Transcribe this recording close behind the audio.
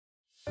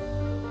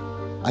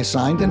I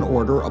signed an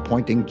order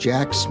appointing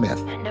Jack Smith.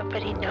 And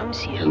nobody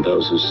knows you. And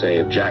those who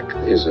say Jack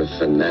is a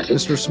fanatic.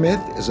 Mr.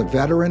 Smith is a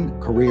veteran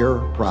career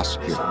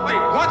prosecutor. Wait,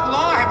 what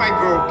law have I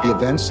broken? The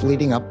events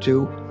leading up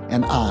to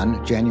and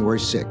on January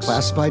 6th,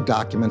 classified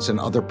documents and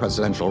other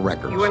presidential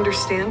records. You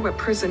understand what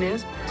prison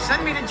is?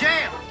 Send me to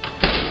jail.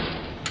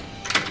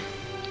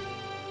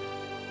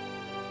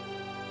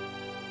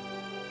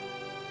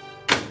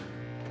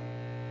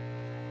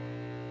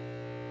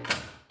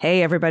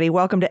 Hey, everybody.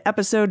 Welcome to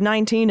episode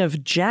 19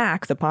 of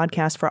Jack, the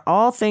podcast for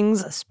all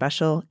things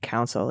special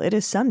counsel. It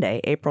is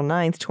Sunday, April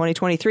 9th,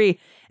 2023.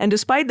 And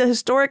despite the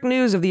historic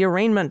news of the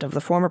arraignment of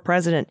the former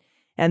president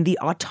and the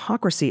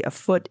autocracy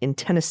afoot in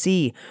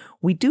Tennessee,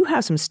 we do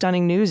have some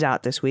stunning news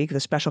out this week, the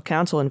special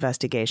counsel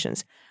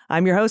investigations.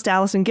 I'm your host,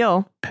 Allison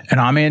Gill. And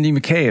I'm Andy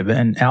McCabe.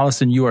 And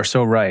Allison, you are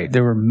so right.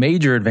 There were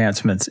major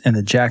advancements in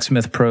the Jack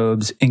Smith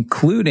probes,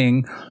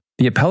 including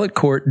the appellate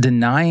court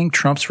denying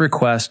Trump's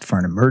request for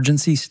an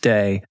emergency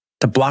stay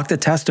to block the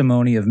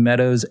testimony of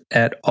Meadows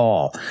et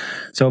al.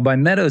 So by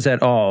Meadows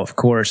et al., of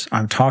course,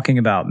 I'm talking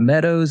about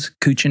Meadows,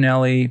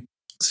 Cuccinelli,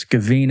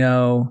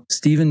 Scavino,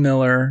 Stephen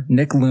Miller,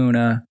 Nick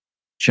Luna,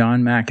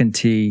 John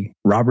McEntee,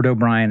 Robert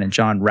O'Brien, and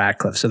John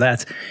Ratcliffe. So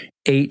that's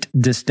 8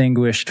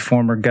 distinguished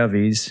former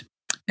govies.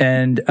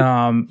 And,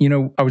 I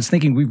was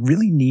thinking we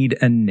really need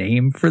a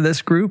name for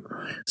this group.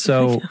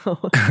 So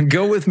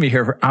go with me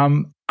here.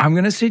 I'm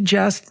going to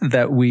suggest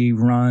that we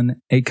run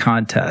a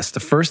contest, the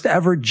first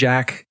ever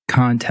Jack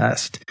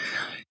contest.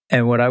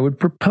 And what I would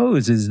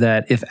propose is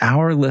that if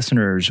our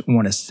listeners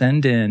want to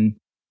send in,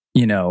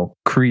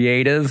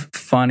 creative,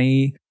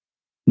 funny,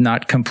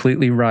 not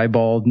completely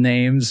ribald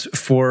names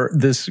for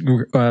this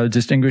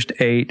distinguished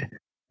 8,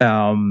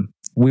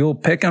 we'll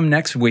pick them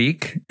next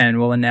week and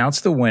we'll announce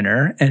the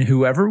winner. And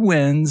whoever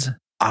wins,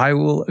 I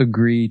will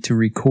agree to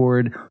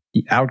record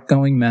the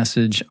outgoing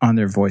message on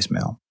their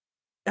voicemail.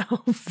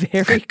 Oh,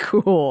 very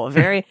cool.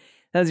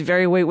 That's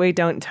very wait,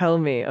 don't tell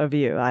me of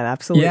you. I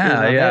absolutely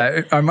love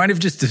it. I might have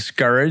just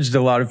discouraged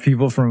a lot of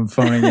people from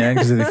phoning in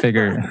because they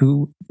figure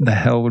who the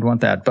hell would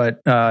want that? But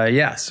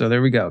so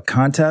there we go.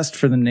 Contest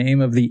for the name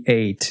of the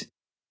 8.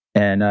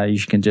 And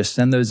you can just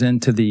send those in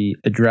to the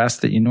address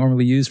that you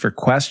normally use for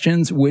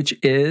questions, which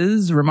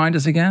is, remind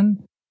us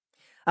again?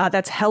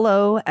 That's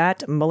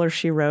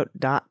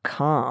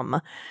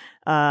hello@MullerSheWrote.com.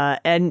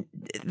 And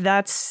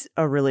that's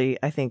a really,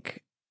 I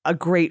think, a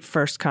great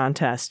first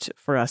contest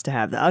for us to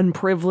have. The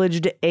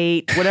unprivileged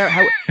 8,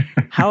 whatever,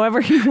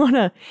 however you want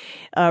to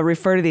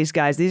refer to these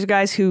guys. These are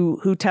guys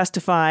who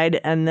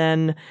testified and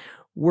then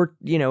were,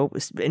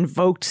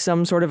 invoked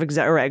some sort of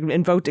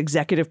invoked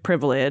executive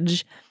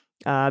privilege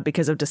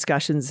because of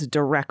discussions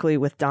directly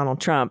with Donald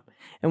Trump.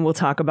 And we'll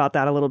talk about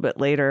that a little bit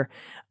later.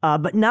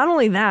 But not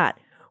only that,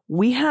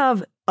 we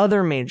have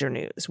other major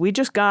news. We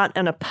just got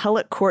an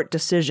appellate court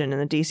decision in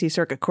the D.C.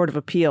 Circuit Court of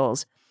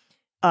Appeals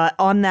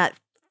on that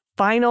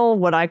final,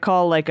 what I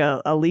call like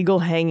a legal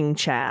hanging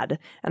chad.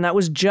 And that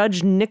was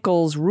Judge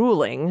Nichols'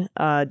 ruling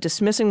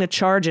dismissing the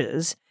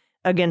charges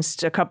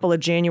against a couple of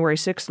January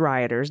 6th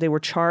rioters. They were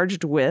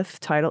charged with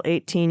Title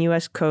 18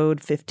 U.S. Code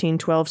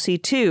 1512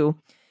 C2.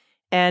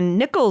 And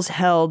Nichols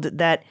held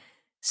that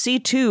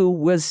C2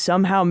 was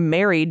somehow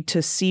married to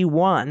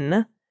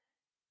C1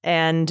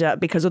 and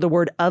because of the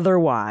word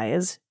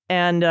otherwise,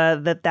 and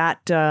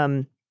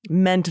that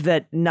meant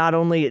that not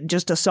only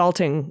just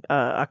assaulting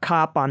a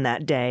cop on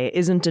that day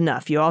isn't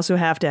enough. You also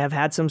have to have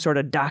had some sort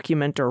of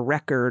document or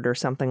record or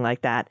something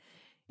like that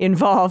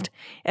involved.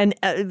 And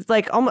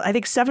I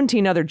think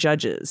 17 other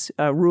judges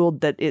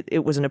ruled that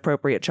it was an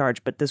appropriate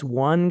charge. But this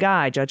one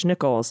guy, Judge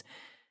Nichols,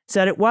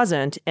 said it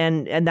wasn't.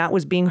 And that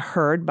was being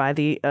heard by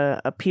the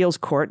appeals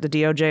court. The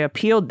DOJ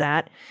appealed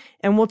that.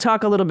 And we'll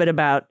talk a little bit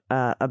about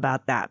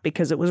that,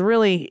 because it was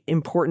really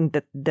important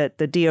that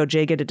the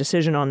DOJ get a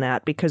decision on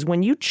that. Because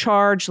when you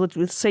charge,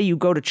 let's say you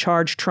go to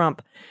charge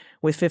Trump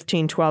with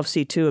 1512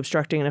 C2,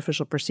 obstructing an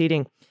official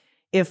proceeding,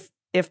 if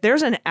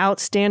there's an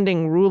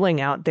outstanding ruling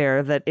out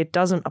there that it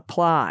doesn't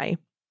apply,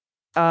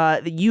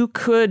 you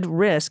could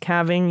risk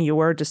having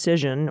your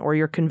decision or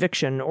your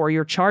conviction or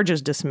your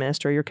charges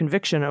dismissed or your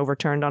conviction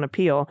overturned on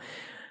appeal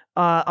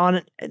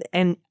on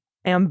an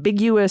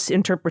ambiguous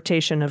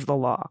interpretation of the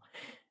law.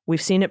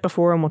 We've seen it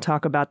before, and we'll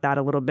talk about that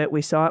a little bit.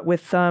 We saw it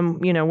with,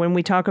 when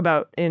we talk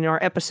about in our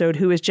episode,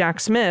 Who is Jack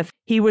Smith?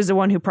 He was the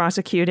one who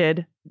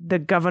prosecuted the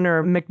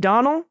governor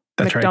McDonnell.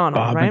 That's McDonnell,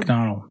 right, Bob right?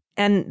 McDonnell.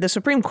 And the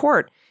Supreme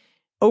Court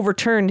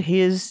overturned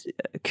his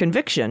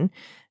conviction,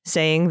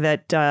 saying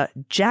that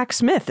Jack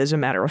Smith, as a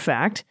matter of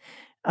fact,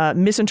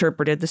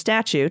 misinterpreted the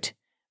statute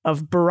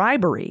of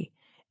bribery.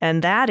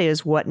 And that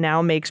is what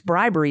now makes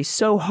bribery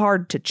so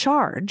hard to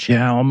charge.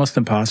 Yeah, almost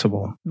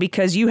impossible.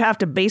 Because you have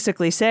to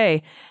basically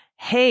say,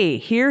 hey,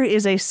 here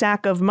is a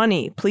sack of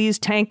money. Please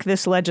tank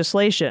this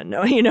legislation,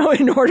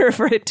 in order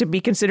for it to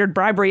be considered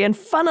bribery. And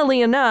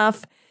funnily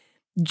enough,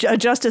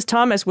 Justice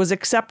Thomas was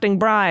accepting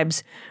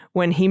bribes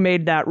when he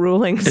made that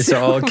ruling. It's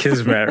all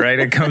kismet, right?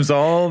 It comes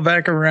all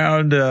back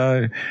around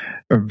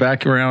We're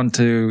back around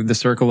to the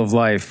circle of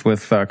life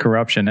with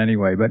corruption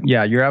anyway. But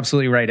yeah, you're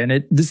absolutely right.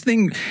 And this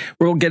thing,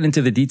 we'll get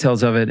into the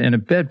details of it in a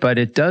bit, but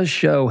it does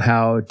show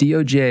how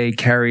DOJ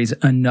carries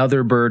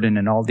another burden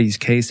in all these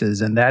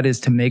cases. And that is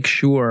to make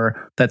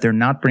sure that they're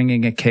not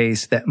bringing a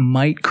case that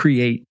might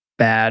create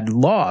bad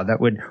law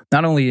that would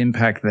not only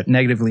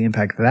negatively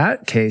impact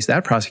that case,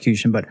 that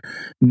prosecution, but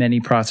many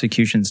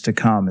prosecutions to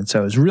come. And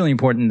so it's really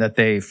important that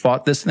they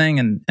fought this thing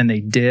and they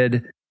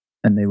did.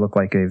 And they look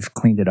like they've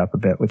cleaned it up a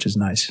bit, which is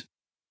nice.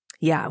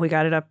 Yeah, we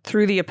got it up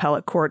through the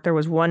appellate court. There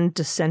was one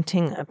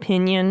dissenting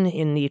opinion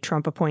in the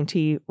Trump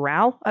appointee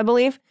Rao, I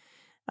believe.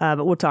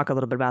 But we'll talk a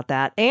little bit about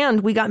that. And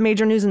we got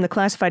major news in the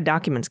classified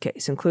documents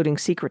case, including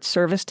Secret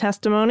Service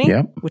testimony,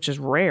 which is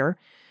rare,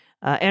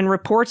 and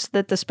reports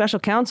that the special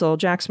counsel,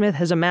 Jack Smith,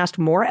 has amassed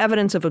more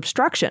evidence of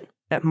obstruction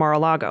at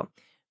Mar-a-Lago.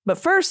 But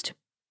first,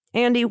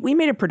 Andy, we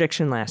made a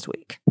prediction last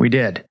week. We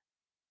did.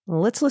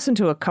 Let's listen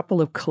to a couple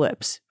of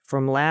clips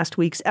from last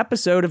week's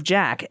episode of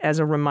Jack as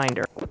a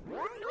reminder.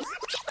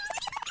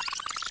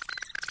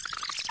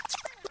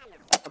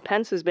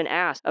 Pence has been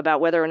asked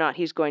about whether or not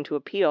he's going to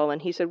appeal, and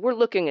he said, we're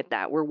looking at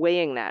that, we're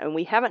weighing that, and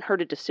we haven't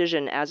heard a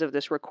decision as of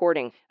this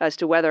recording as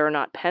to whether or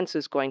not Pence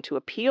is going to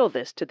appeal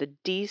this to the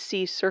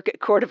D.C. Circuit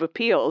Court of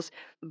Appeals.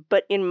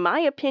 But in my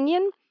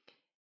opinion,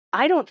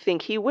 I don't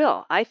think he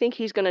will. I think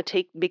he's going to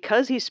take,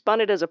 because he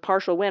spun it as a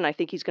partial win, I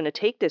think he's going to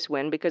take this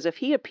win, because if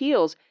he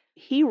appeals,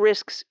 he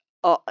risks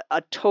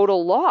a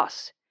total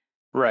loss.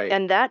 Right.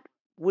 And that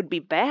would be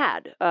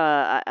bad.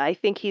 I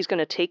think he's going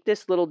to take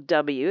this little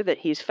W that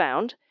he's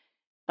found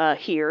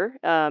here.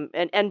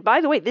 And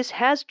by the way, this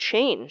has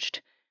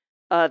changed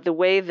the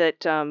way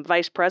that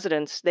vice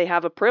presidents, they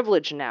have a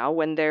privilege now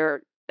when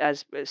they're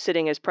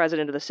sitting as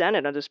president of the Senate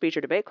under the speech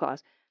or debate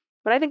clause.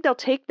 But I think they'll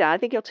take that. I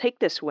think he'll take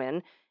this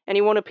win, and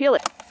he won't appeal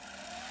it.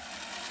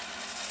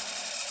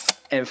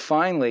 And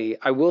finally,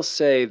 I will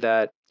say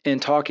that in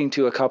talking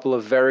to a couple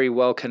of very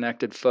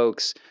well-connected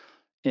folks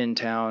in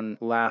town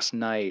last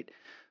night,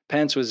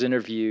 Pence was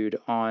interviewed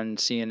on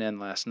CNN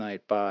last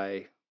night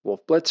by Wolf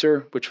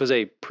Blitzer, which was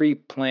a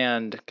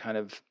pre-planned kind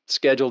of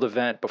scheduled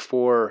event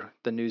before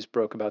the news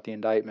broke about the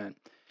indictment.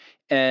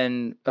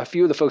 And a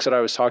few of the folks that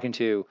I was talking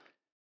to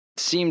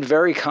seemed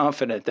very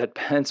confident that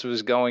Pence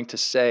was going to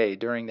say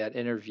during that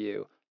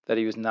interview that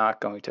he was not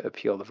going to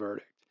appeal the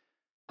verdict.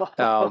 We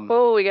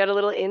got a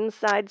little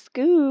inside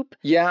scoop.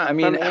 Yeah, I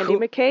mean, from Andy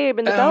McCabe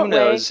in the Beltway.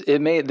 Who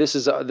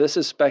knows? This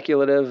is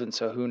speculative, and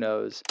so who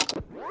knows?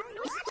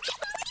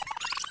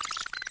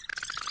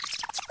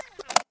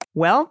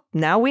 Well,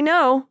 now we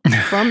know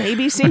from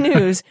ABC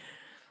News,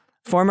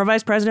 former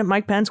Vice President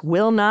Mike Pence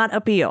will not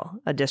appeal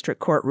a district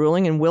court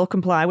ruling and will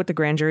comply with the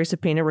grand jury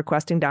subpoena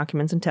requesting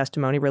documents and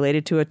testimony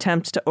related to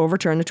attempts to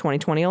overturn the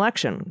 2020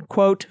 election.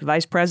 Quote,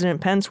 Vice President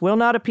Pence will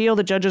not appeal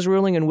the judge's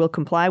ruling and will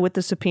comply with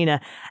the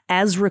subpoena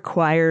as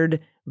required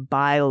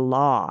by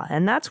law.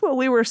 And that's what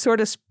we were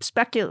sort of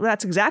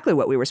that's exactly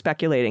what we were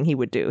speculating he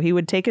would do. He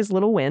would take his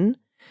little win,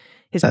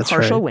 his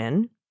partial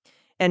win,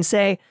 and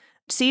say,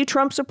 see,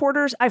 Trump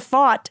supporters, I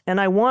fought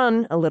and I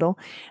won a little.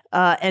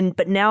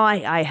 But now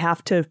I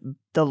have to,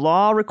 the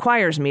law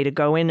requires me to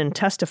go in and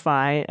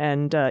testify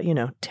and,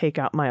 take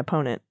out my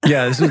opponent.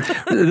 Yeah,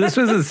 this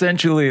was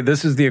essentially,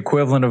 this is the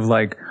equivalent of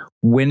like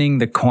winning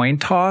the coin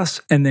toss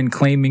and then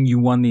claiming you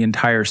won the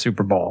entire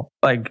Super Bowl.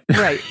 Like,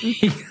 right.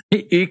 he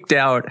eked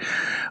out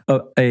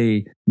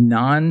a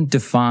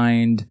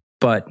non-defined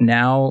but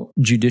now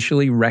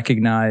judicially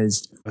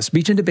recognized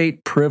speech and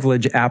debate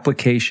privilege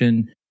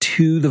application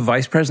to the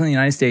Vice President of the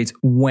United States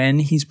when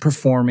he's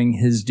performing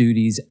his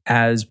duties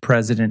as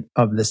President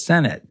of the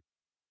Senate.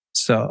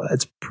 So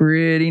it's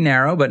pretty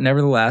narrow, but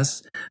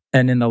nevertheless.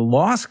 And in the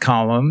loss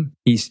column,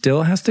 he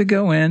still has to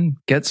go in,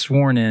 get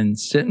sworn in,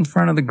 sit in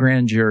front of the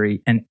grand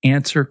jury, and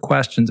answer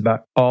questions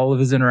about all of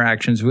his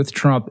interactions with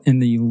Trump in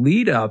the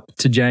lead up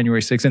to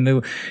January 6th,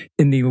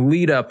 in the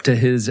lead up to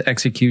his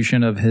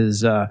execution of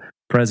his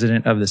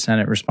President of the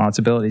Senate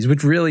responsibilities,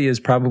 which really is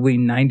probably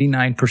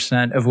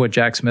 99% of what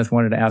Jack Smith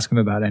wanted to ask him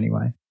about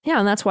anyway. Yeah,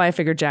 and that's why I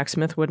figured Jack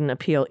Smith wouldn't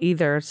appeal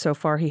either. So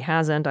far, he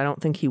hasn't. I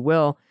don't think he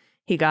will.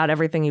 He got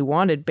everything he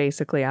wanted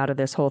basically out of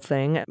this whole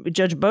thing.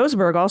 Judge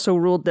Boasberg also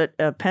ruled that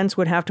Pence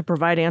would have to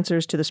provide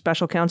answers to the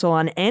special counsel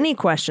on any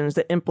questions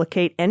that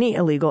implicate any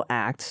illegal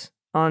acts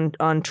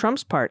on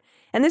Trump's part.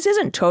 And this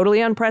isn't totally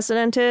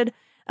unprecedented.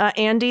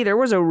 Andy, there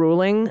was a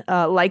ruling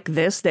like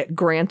this that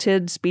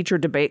granted speech or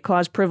debate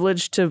clause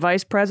privilege to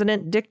Vice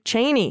President Dick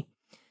Cheney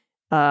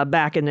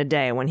back in the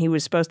day when he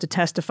was supposed to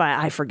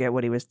testify. I forget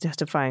what he was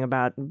testifying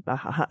about, a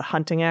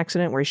hunting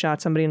accident where he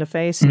shot somebody in the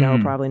face. No,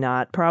 probably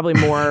not. Probably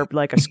more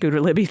like a Scooter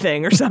Libby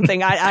thing or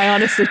something. I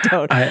honestly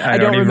don't. I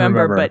don't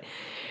remember.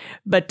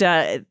 But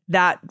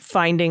that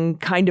finding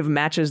kind of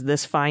matches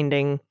this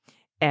finding.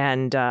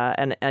 And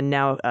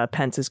now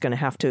Pence is going to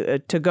have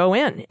to go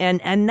in.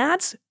 And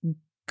that's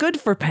good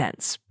for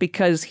Pence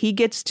because he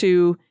gets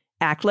to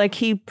act like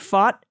he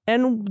fought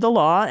and the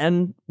law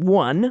and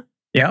won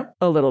Yep.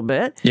 a little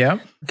bit.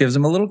 Yep. Gives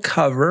him a little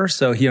cover.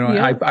 So,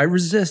 I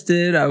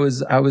resisted. I was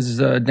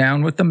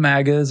down with the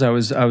MAGAs. I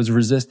was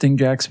resisting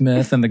Jack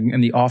Smith and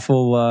the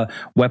awful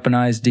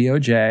weaponized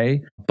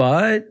DOJ.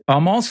 But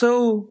I'm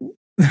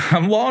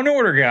Law and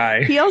Order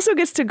guy. He also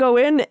gets to go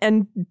in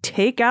and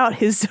take out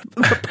his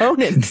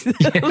opponent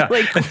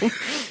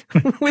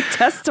with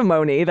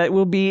testimony that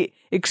will be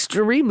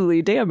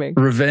extremely damning.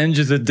 Revenge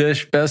is a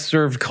dish best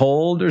served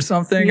cold or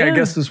something. Yeah. I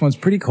guess this one's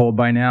pretty cold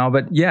by now.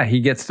 But yeah, he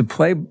gets to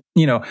play,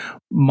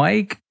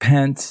 Mike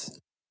Pence.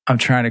 I'm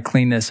trying to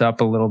clean this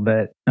up a little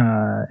bit.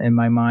 In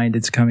my mind,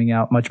 it's coming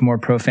out much more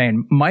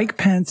profane. Mike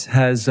Pence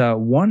has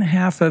one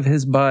half of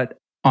his butt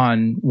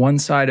on one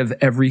side of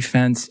every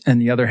fence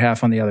and the other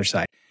half on the other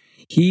side.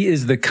 He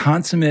is the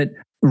consummate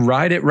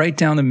ride it right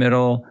down the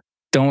middle.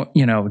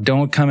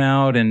 Don't come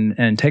out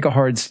and take a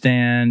hard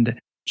stand.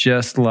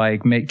 Just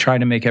like try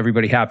to make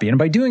everybody happy. And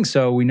by doing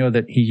so, we know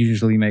that he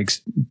usually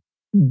makes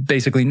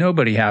basically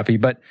nobody happy,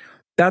 but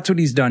that's what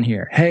he's done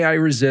here. Hey, I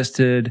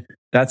resisted.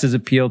 That's his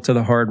appeal to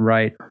the hard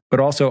right, but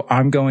also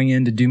I'm going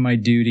in to do my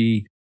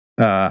duty.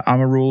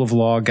 I'm a rule of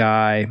law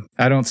guy.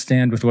 I don't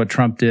stand with what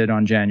Trump did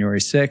on January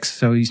 6th.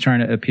 So he's trying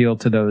to appeal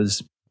to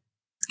those,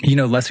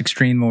 less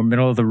extreme, more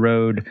middle of the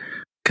road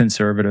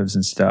conservatives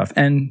and stuff.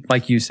 And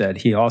like you said,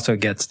 he also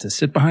gets to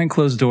sit behind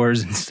closed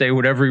doors and say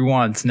whatever he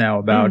wants now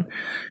about,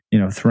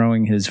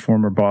 throwing his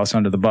former boss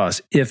under the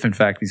bus, if in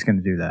fact he's going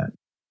to do that.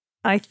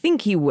 I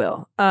think he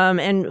will.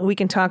 And we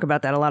can talk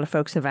about that. A lot of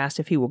folks have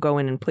asked if he will go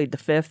in and plead the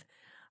Fifth.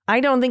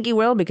 I don't think he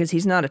will because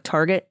he's not a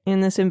target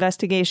in this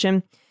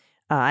investigation.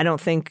 I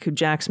don't think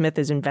Jack Smith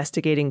is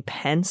investigating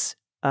Pence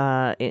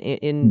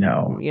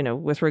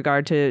with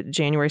regard to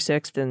January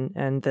 6th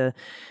and the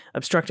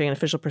obstructing an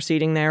official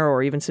proceeding there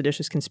or even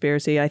seditious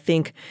conspiracy. I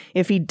think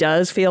if he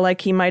does feel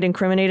like he might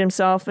incriminate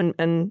himself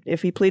and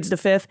if he pleads the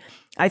Fifth,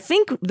 I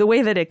think the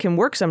way that it can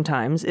work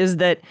sometimes is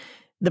that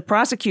the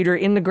prosecutor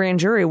in the grand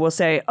jury will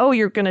say, oh,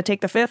 you're going to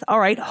take the Fifth? All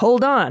right,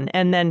 hold on.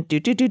 And then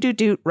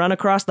run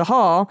across the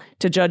hall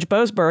to Judge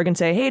Boasberg and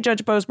say, hey,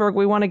 Judge Boasberg,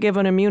 we want to give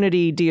an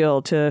immunity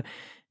deal to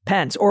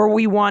Pence, or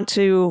we want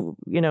to,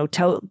 we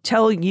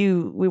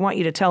want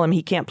you to tell him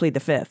he can't plead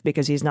the Fifth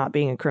because he's not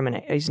being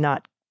incriminated. He's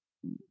not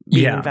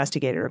being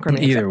investigated or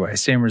incriminated. Either way,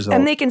 same result.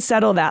 And they can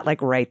settle that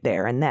right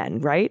there and then,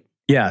 right?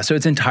 Yeah. So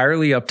it's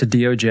entirely up to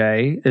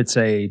DOJ. It's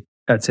a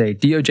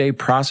DOJ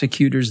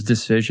prosecutor's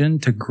decision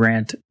to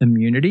grant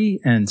immunity.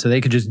 And so they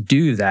could just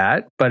do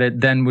that, but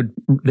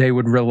they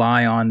would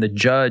rely on the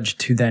judge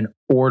to then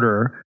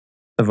order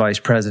the vice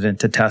president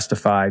to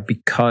testify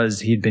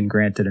because he'd been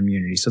granted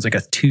immunity. So it's like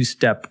a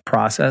two-step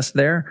process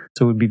there.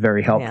 So it would be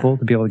very helpful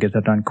to be able to get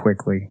that done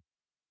quickly.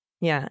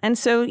 Yeah. And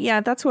so,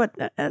 that's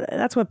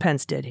what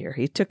Pence did here.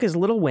 He took his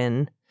little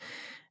win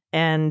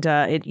and,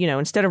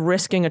 instead of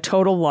risking a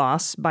total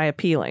loss by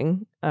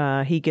appealing,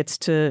 he gets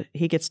to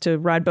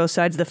ride both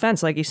sides of the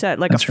fence. Like you said,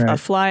 like a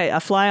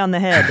fly on the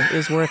head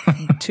is worth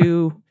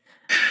two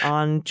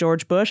on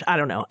George Bush. I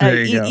don't know.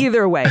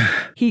 Either way,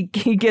 he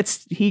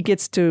gets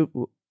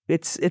to,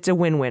 it's a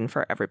win-win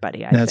for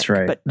everybody. I think.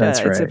 Right. But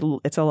That's right.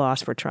 It's a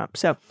loss for Trump.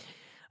 So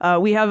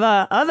we have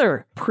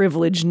other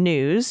privilege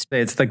news.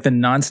 It's like the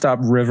nonstop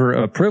river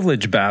of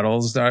privilege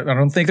battles. I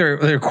don't think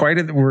we're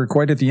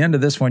quite at the end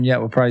of this one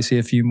yet. We'll probably see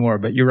a few more,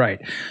 but you're right.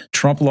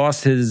 Trump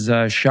lost his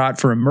shot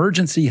for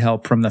emergency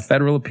help from the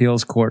federal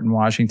appeals court in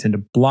Washington to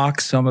block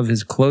some of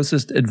his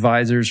closest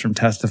advisors from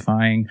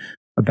testifying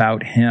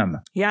about him.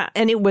 Yeah.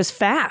 And it was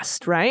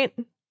fast, right?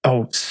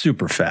 Oh,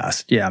 super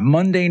fast. Yeah.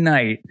 Monday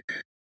night,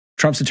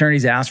 Trump's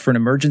attorneys asked for an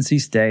emergency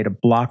stay to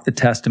block the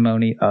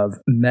testimony of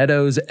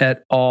Meadows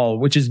et al.,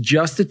 which is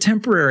just a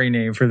temporary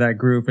name for that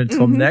group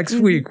until next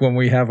week when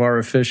we have our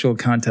official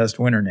contest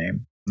winner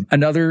name.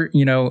 Another,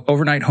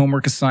 overnight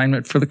homework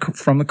assignment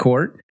from the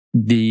court.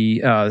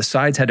 The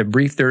sides had to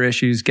brief their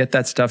issues, get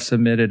that stuff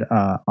submitted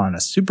on a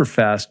super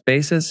fast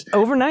basis.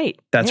 Overnight.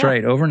 That's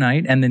right,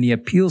 overnight. And then the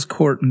appeals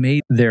court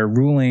made their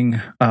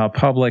ruling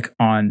public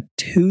on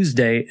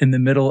Tuesday in the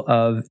middle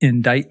of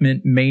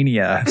indictment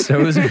mania.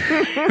 So it was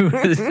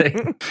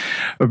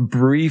a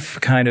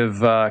brief kind of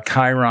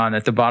chyron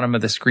at the bottom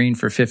of the screen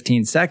for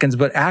 15 seconds,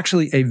 but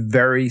actually a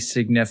very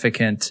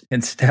significant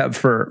step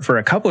for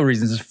a couple of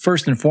reasons.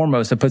 First and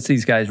foremost, it puts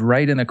these guys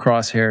right in the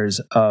crosshairs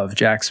of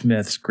Jack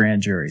Smith's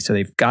grand jury. So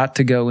they've got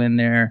to go in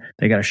there,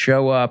 they got to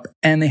show up,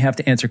 and they have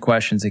to answer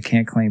questions. They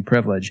can't claim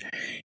privilege.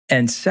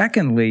 And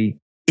secondly,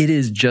 it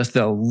is just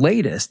the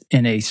latest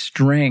in a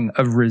string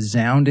of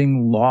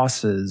resounding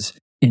losses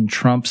in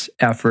Trump's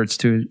efforts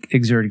to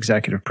exert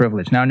executive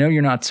privilege. Now, I know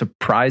you're not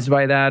surprised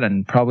by that,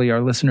 and probably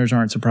our listeners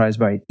aren't surprised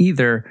by it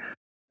either.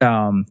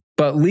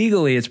 But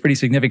legally, it's pretty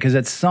significant because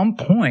at some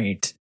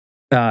point,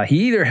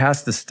 he either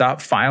has to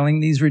stop filing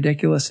these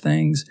ridiculous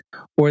things,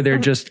 or they're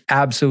just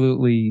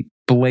absolutely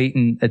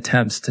blatant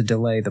attempts to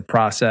delay the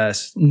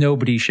process.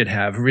 Nobody should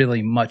have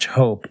really much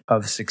hope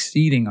of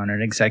succeeding on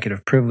an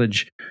executive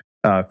privilege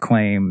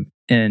claim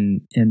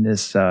in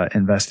this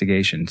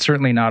investigation.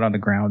 Certainly not on the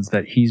grounds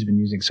that he's been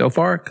using so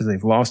far, because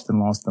they've lost and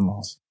lost and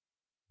lost.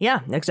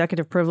 Yeah,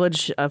 executive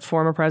privilege of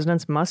former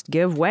presidents must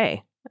give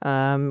way.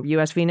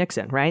 U.S. v.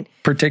 Nixon, right?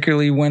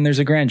 Particularly when there's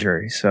a grand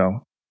jury. So.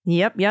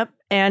 Yep.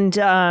 And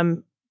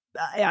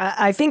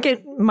I think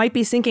it might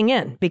be sinking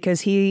in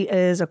because he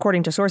is,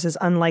 according to sources,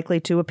 unlikely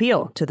to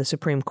appeal to the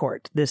Supreme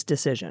Court this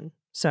decision.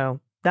 So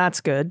that's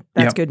good.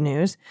 That's good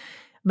news.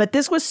 But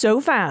this was so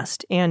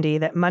fast, Andy,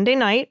 that Monday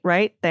night,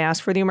 right, they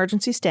asked for the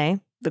emergency stay.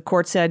 The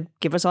court said,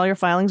 give us all your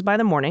filings by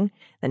the morning.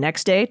 The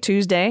next day,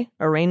 Tuesday,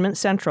 arraignment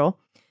central,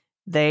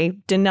 they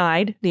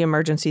denied the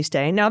emergency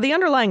stay. Now, the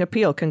underlying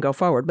appeal can go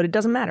forward, but it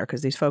doesn't matter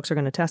because these folks are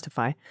going to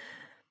testify.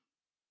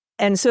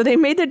 And so they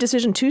made their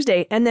decision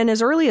Tuesday, and then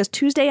as early as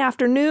Tuesday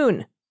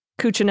afternoon,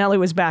 Cuccinelli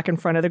was back in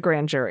front of the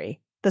grand jury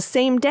the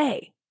same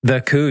day.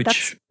 The Cooch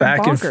That's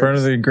back bonkers. in front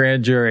of the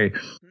grand jury.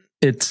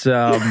 It's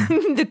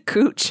the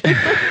Cooch.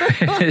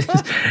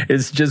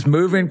 it's just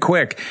moving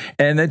quick,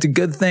 and that's a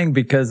good thing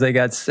because they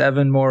got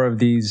 7 more of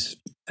these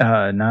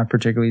not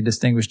particularly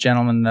distinguished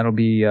gentlemen that'll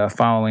be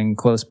following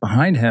close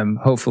behind him,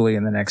 hopefully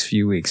in the next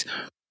few weeks.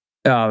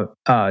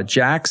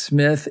 Jack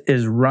Smith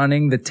is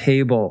running the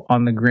table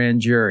on the grand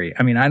jury.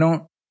 I mean,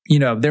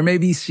 there may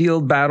be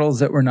sealed battles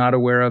that we're not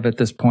aware of at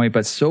this point,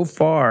 but so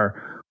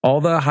far, all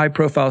the high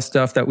profile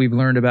stuff that we've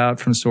learned about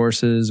from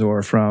sources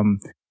or from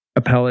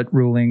appellate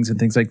rulings and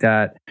things like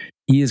that,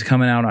 he is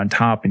coming out on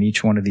top in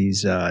each one of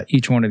these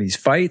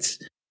fights.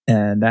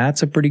 And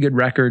that's a pretty good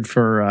record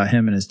for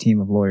him and his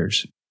team of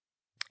lawyers.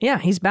 Yeah,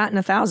 he's batting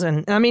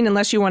 1,000. I mean,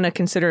 unless you want to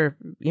consider,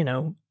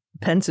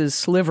 Pence's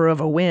sliver of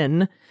a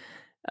win.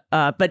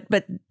 But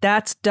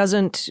that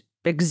doesn't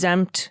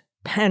exempt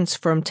Pence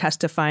from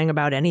testifying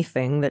about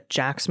anything that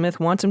Jack Smith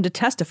wants him to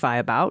testify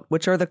about,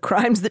 which are the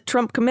crimes that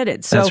Trump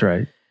committed. So that's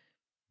right.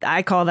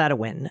 I call that a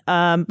win.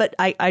 But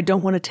I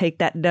don't want to take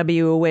that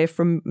W away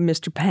from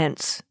Mr.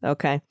 Pence,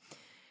 okay?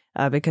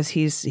 Because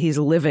he's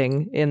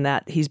living in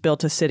that. He's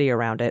built a city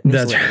around it.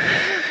 That's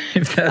right.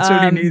 If that's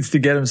what he needs to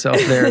get himself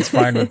there, it's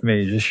fine with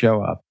me. Just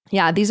show up.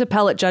 Yeah, these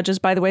appellate judges,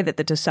 by the way, that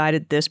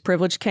decided this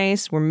privilege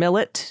case were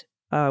Millett,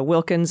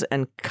 Wilkins,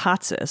 and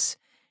Katsas.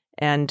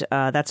 And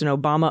that's an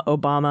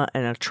Obama,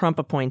 and a Trump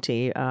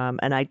appointee.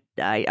 And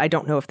I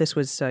don't know if this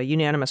was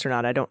unanimous or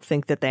not. I don't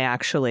think that they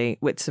actually,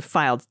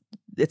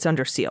 it's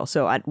under seal.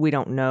 So we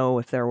don't know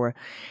if there were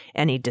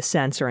any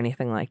dissents or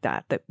anything like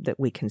that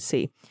we can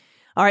see.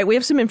 All right, we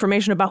have some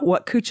information about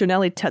what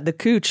Cuccinelli, the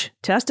Cooch,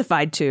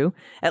 testified to,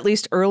 at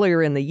least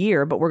earlier in the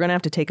year, but we're going to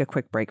have to take a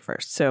quick break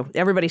first. So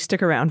everybody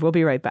stick around. We'll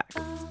be right back.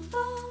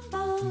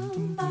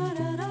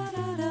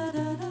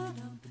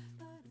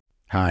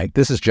 Hi,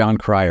 this is John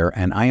Cryer,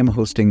 and I am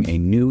hosting a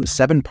new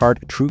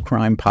 7-part true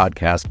crime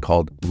podcast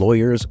called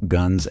Lawyers,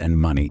 Guns, and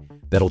Money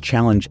that'll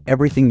challenge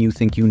everything you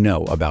think you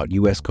know about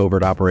U.S.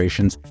 covert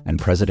operations and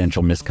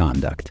presidential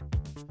misconduct.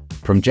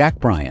 From Jack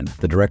Bryan,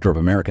 the director of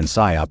American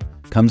PSYOP,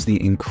 comes the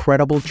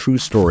incredible true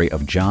story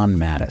of John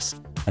Mattis,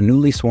 a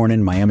newly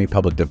sworn-in Miami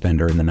public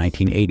defender in the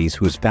 1980s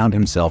who has found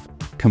himself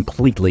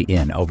completely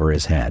in over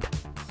his head.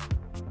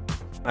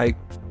 I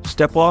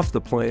step off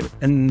the plane,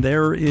 and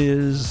there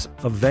is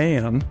a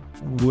van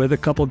with a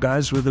couple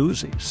guys with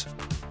Uzis.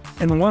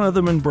 And one of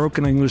them in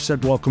broken English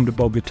said, "Welcome to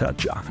Bogota,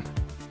 John."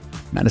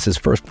 Mattis's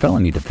first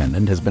felony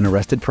defendant has been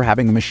arrested for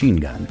having a machine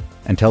gun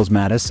and tells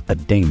Mattis a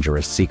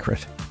dangerous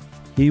secret.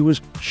 He was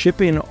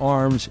shipping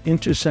arms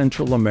into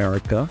Central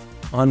America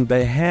on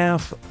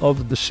behalf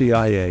of the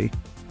CIA.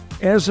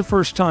 As a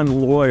first-time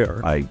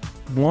lawyer, I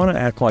want to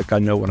act like I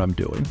know what I'm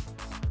doing.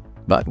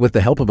 But with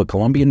the help of a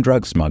Colombian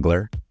drug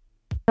smuggler,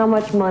 how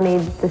much money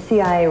the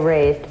CIA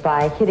raised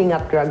by hitting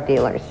up drug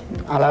dealers?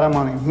 A lot of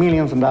money,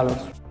 millions of dollars.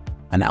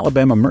 An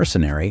Alabama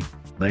mercenary,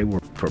 they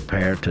were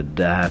prepared to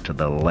die to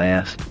the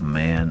last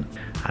man.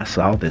 I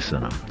saw this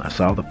in them. I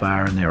saw the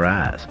fire in their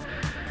eyes.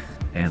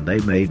 And they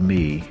made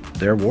me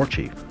their war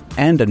chief.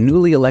 And a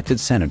newly elected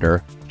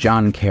senator,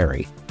 John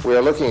Kerry. We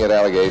are looking at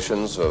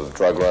allegations of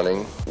drug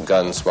running,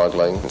 gun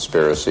smuggling,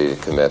 conspiracy to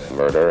commit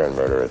murder and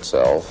murder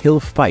itself. He'll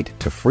fight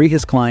to free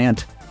his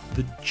client.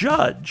 The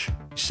judge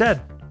said,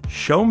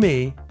 "Show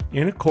me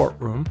in a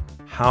courtroom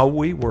how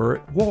we were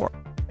at war."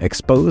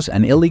 Expose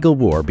an illegal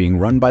war being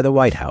run by the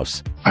White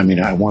House. I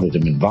mean, I wanted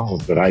him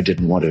involved, but I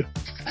didn't want to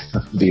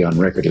be on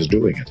record as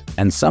doing it.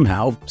 And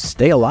somehow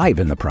stay alive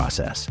in the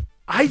process.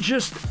 I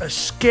just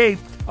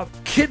escaped a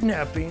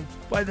kidnapping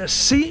by the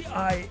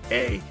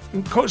CIA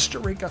in Costa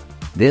Rica.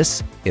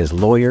 This is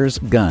Lawyers,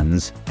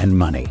 Guns, and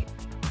Money.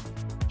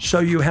 So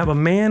you have a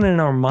man in an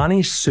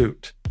Armani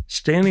suit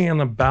standing on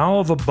the bow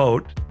of a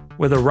boat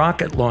with a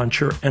rocket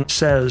launcher and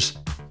says,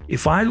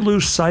 "If I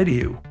lose sight of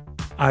you,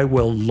 I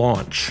will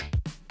launch.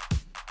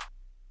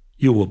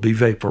 You will be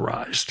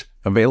vaporized."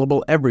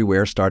 Available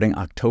everywhere starting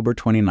October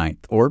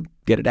 29th, or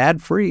get it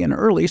ad-free and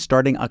early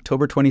starting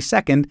October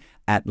 22nd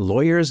at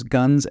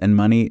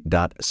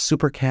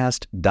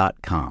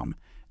lawyersgunsandmoney.supercast.com.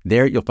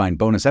 There you'll find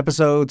bonus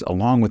episodes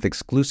along with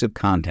exclusive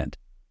content.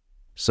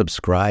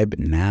 Subscribe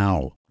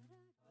now.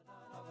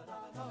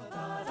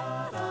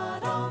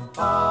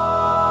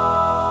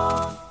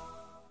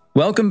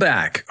 Welcome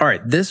back. All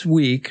right, this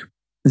week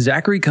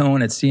Zachary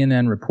Cohen at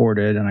CNN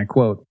reported, and I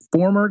quote,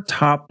 "Former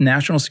top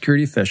national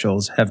security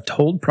officials have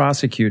told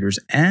prosecutors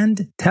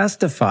and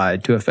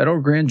testified to a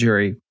federal grand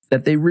jury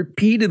that they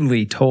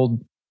repeatedly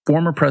told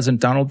former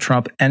President Donald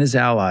Trump and his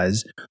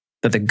allies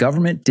that the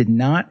government did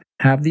not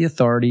have the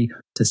authority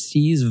to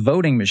seize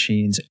voting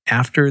machines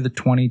after the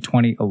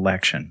 2020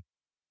 election."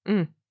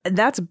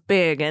 That's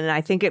big. And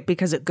I think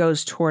because it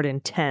goes toward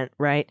intent,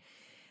 right?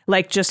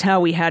 Like just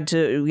how we had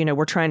to,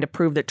 we're trying to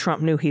prove that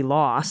Trump knew he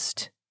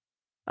lost.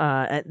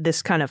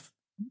 This kind of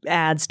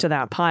adds to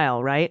that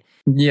pile, right?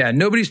 Yeah,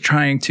 nobody's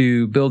trying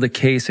to build a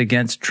case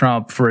against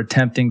Trump for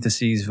attempting to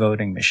seize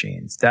voting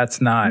machines.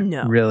 That's not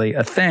really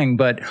a thing,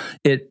 but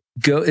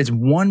it's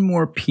one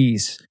more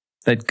piece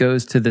that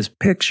goes to this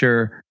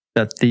picture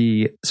that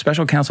the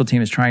special counsel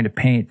team is trying to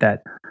paint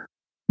that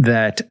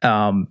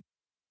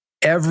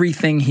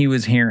everything he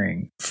was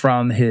hearing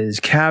from his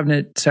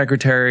cabinet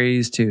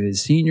secretaries to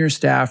his senior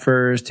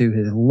staffers to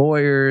his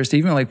lawyers to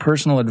even like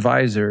personal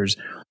advisors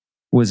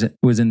was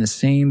in the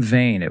same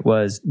vein. It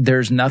was,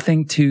 there's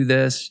nothing to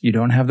this. You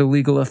don't have the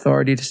legal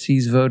authority to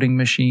seize voting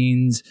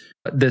machines.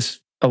 This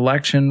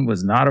election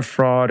was not a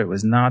fraud. It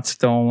was not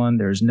stolen.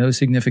 There's no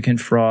significant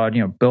fraud.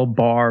 Bill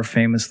Barr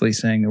famously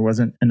saying there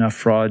wasn't enough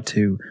fraud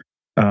to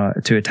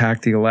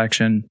attack the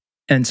election.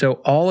 And so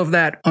all of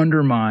that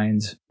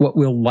undermines what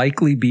will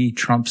likely be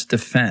Trump's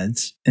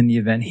defense in the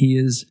event he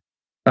is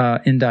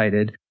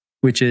indicted,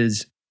 which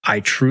is, I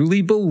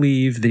truly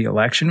believe the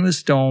election was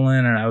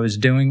stolen and I was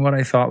doing what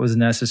I thought was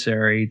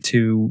necessary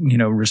to,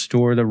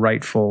 restore the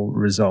rightful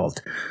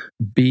result.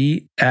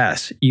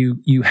 BS.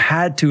 You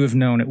had to have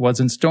known it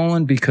wasn't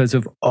stolen because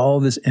of all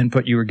this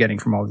input you were getting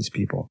from all these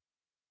people.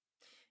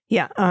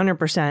 Yeah,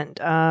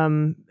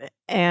 100%.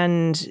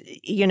 And,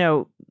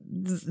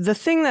 the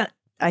thing that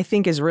I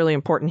think is really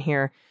important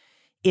here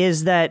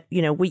is that,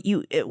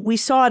 we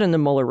saw it in the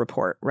Mueller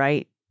report,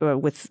 right?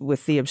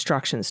 With the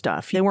obstruction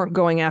stuff. They weren't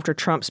going after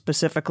Trump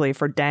specifically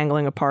for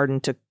dangling a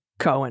pardon to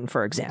Cohen,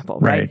 for example,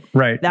 right?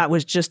 Right. That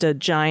was just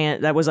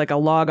that was like a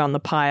log on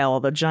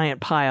the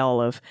giant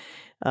pile of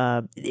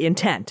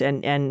intent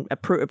and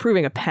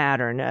approving a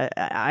pattern.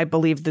 I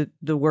believe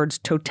the words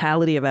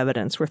totality of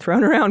evidence were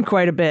thrown around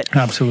quite a bit.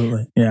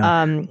 Absolutely.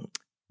 Yeah.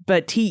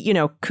 But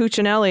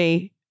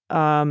Cuccinelli,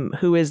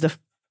 who is the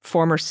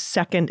former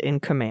second in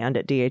command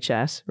at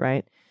DHS,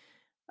 right?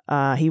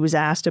 He was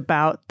asked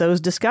about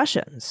those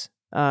discussions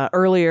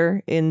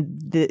earlier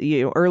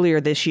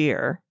this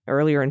year,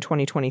 earlier in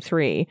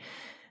 2023.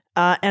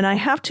 And I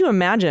have to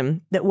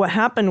imagine that what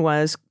happened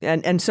was,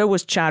 and so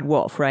was Chad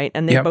Wolf, right?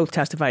 And they both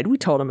testified. We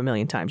told him a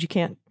million times, you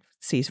can't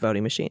seize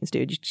voting machines,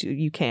 dude.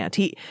 You can't.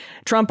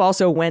 Trump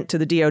also went to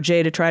the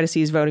DOJ to try to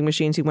seize voting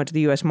machines. He went to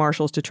the U.S.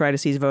 Marshals to try to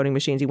seize voting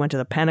machines. He went to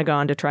the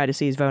Pentagon to try to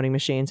seize voting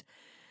machines.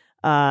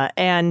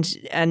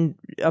 And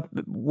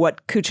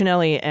what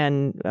Cuccinelli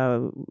and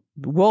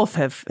Wolf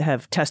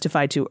have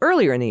testified to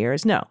earlier in the year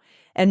is no.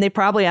 And they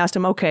probably asked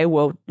him, okay,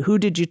 well, who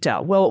did you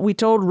tell? Well, we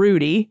told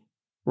Rudy,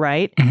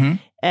 right? Mm-hmm.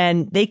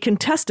 And they can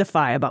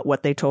testify about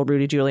what they told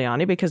Rudy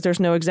Giuliani because there's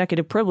no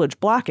executive privilege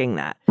blocking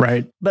that.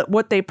 Right. But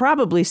what they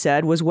probably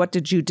said was, what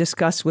did you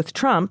discuss with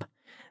Trump?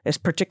 Is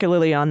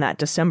particularly on that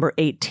December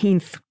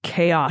 18th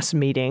chaos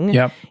meeting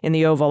in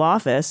the Oval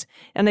Office.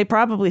 And they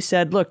probably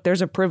said, look,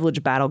 there's a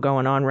privilege battle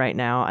going on right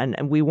now,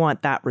 and we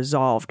want that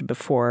resolved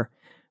before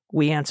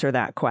we answer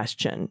that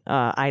question.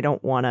 I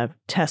don't want to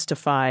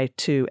testify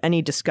to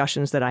any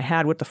discussions that I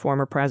had with the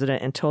former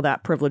president until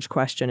that privilege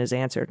question is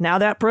answered. Now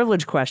that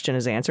privilege question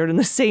is answered, and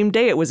the same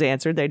day it was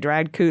answered, they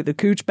dragged the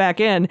Cooch back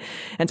in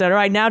and said, all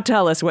right, now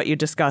tell us what you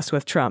discussed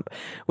with Trump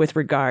with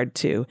regard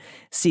to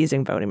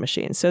seizing voting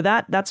machines. So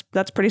that's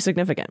pretty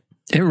significant.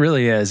 It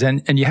really is.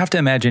 And you have to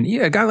imagine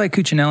a guy like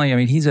Cuccinelli, I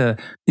mean, he's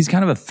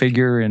kind of a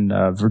figure in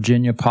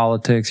Virginia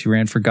politics. He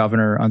ran for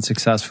governor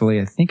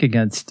unsuccessfully, I think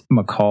against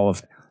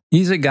McAuliffe.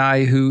 He's a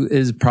guy who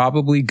is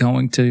probably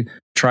going to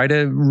try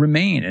to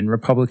remain in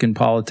Republican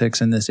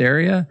politics in this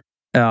area.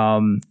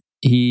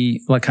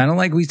 He kind of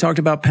like we talked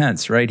about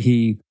Pence, right?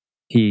 He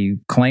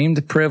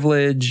claimed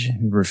privilege,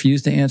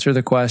 refused to answer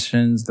the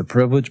questions. The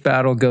privilege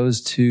battle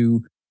goes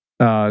to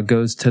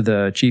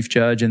the chief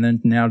judge and then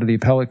now to the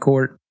appellate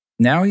court.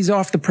 Now he's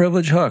off the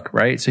privilege hook,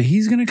 right? So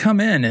he's going to come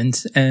in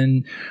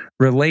and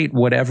relate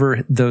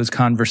whatever those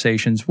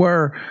conversations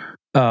were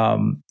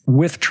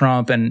with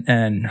Trump,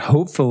 and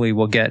hopefully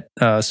we'll get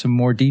some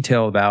more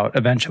detail about,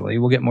 eventually,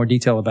 we'll get more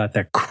detail about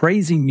that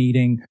crazy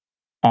meeting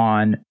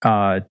on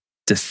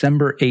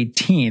December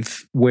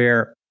 18th,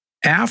 where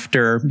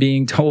after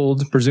being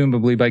told,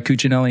 presumably by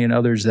Cuccinelli and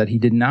others, that he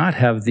did not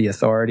have the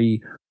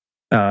authority,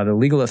 the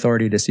legal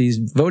authority to seize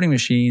voting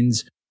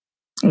machines,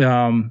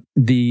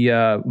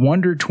 the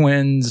Wonder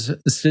Twins,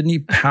 Sidney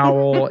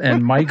Powell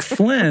and Mike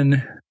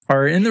Flynn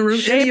are in the room.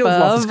 Shape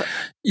of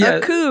a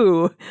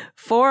coup,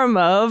 form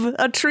of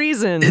a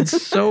treason.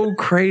 It's so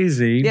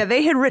crazy. Yeah,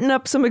 they had written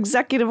up some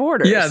executive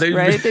orders. Yeah, they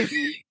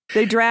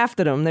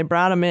drafted them. They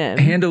brought them in.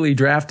 Handily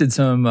drafted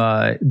some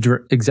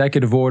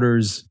executive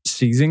orders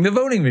seizing the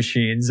voting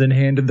machines and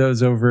handed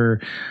those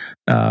over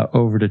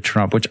over to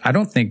Trump, which I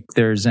don't think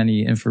there's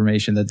any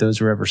information that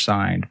those were ever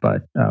signed,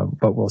 but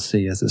we'll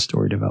see as the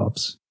story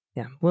develops.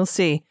 Yeah, we'll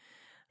see.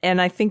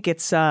 And I think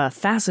it's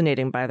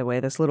fascinating, by the way,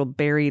 this little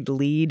buried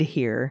lead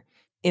here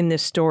in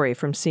this story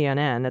from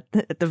CNN.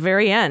 At the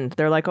very end,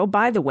 they're like, oh,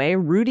 by the way,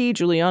 Rudy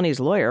Giuliani's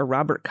lawyer,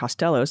 Robert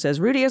Costello, says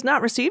Rudy has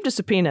not received a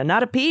subpoena,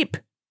 not a peep.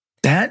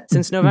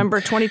 Since November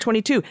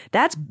 2022.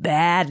 That's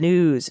bad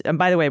news. And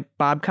by the way,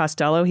 Bob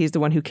Costello, he's the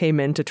one who came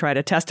in to try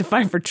to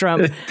testify for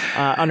Trump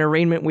on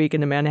arraignment week in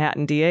the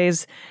Manhattan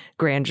DA's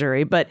grand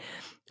jury. But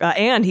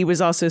and he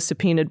was also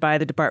subpoenaed by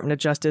the Department of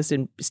Justice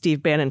in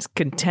Steve Bannon's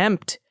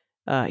contempt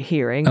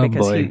hearing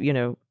because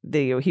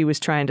he was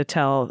trying to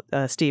tell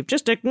Steve,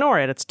 just ignore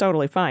it. It's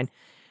totally fine.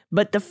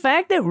 But the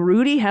fact that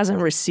Rudy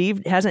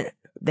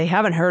they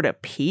haven't heard a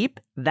peep,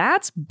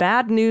 that's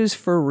bad news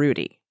for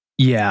Rudy.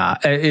 Yeah,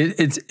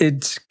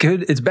 it's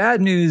good. It's bad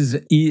news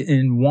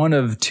in one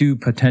of two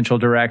potential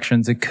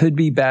directions. It could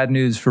be bad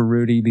news for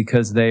Rudy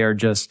because they are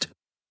just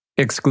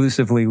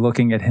exclusively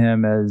looking at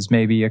him as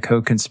maybe a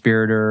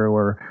co-conspirator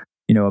or,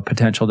 a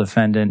potential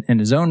defendant in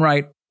his own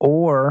right.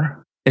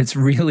 Or it's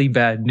really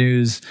bad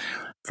news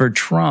for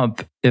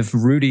Trump if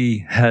Rudy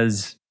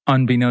has,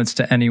 unbeknownst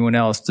to anyone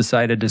else,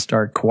 decided to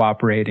start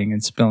cooperating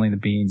and spilling the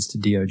beans to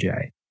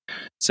DOJ.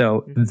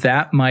 So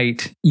that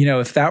might,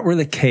 if that were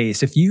the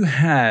case, if you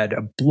had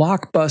a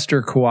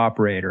blockbuster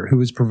cooperator who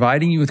was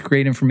providing you with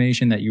great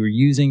information that you were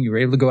using, you were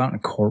able to go out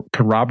and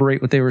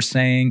corroborate what they were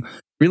saying,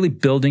 really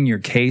building your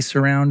case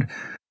around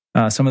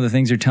some of the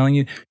things they're telling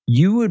you,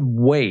 you would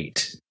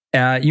wait.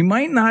 You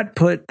might not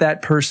put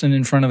that person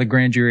in front of the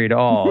grand jury at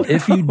all.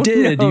 If you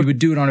did, you would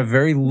do it on a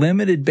very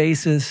limited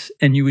basis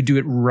and you would do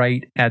it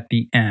right at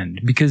the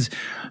end because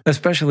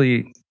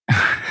especially,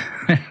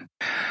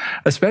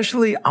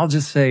 I'll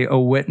just say a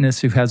witness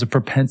who has a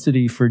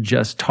propensity for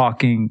just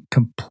talking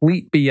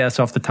complete BS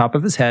off the top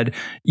of his head,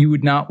 you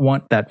would not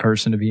want that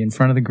person to be in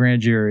front of the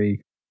grand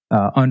jury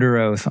under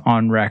oath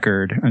on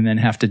record and then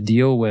have to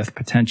deal with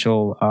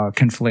potential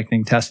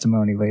conflicting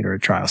testimony later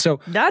at trial. So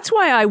that's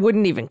why I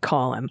wouldn't even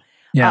call him.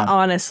 Yeah.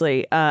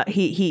 Honestly,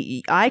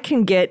 I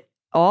can get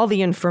all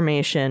the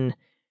information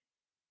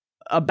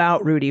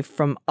about Rudy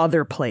from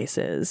other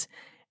places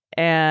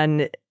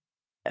and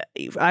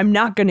I'm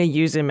not going to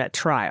use him at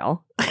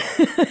trial,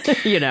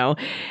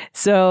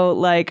 So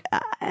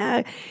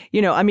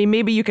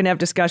maybe you can have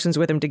discussions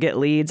with him to get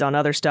leads on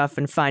other stuff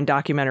and find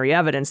documentary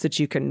evidence that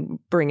you can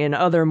bring in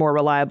other more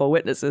reliable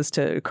witnesses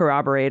to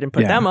corroborate and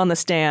put them on the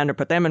stand or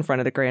put them in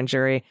front of the grand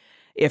jury.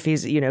 If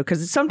he's,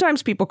 because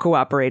sometimes people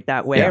cooperate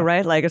that way,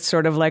 right? Like it's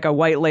sort of like a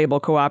white label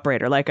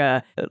cooperator, like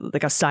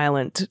a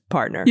silent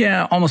partner.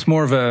 Yeah, almost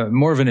more of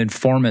an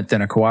informant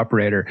than a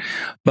cooperator.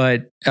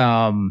 But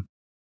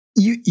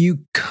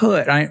you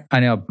could, I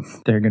know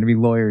there are going to be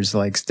lawyers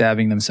like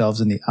stabbing themselves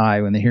in the eye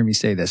when they hear me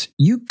say this.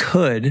 You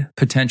could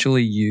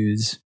potentially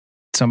use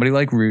somebody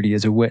like Rudy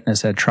as a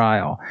witness at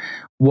trial.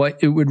 What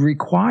it would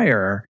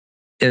require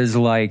is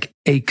like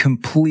a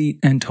complete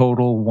and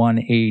total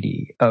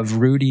 180 of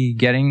Rudy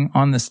getting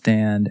on the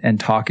stand and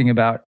talking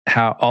about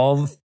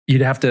how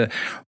you'd have to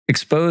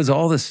expose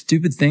all the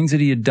stupid things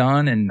that he had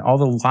done and all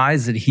the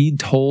lies that he'd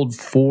told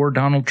for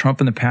Donald Trump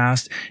in the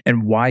past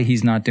and why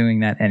he's not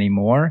doing that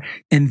anymore.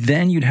 And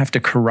then you'd have to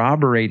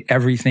corroborate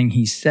everything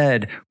he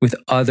said with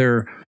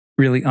other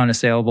really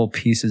unassailable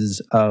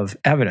pieces of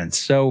evidence.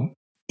 So,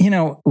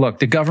 look,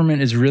 the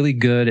government is really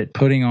good at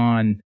putting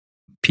on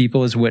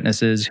people as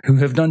witnesses who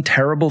have done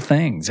terrible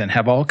things and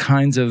have all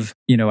kinds of,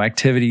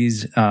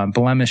 activities,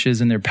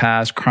 blemishes in their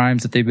past,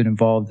 crimes that they've been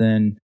involved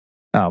in,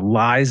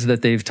 lies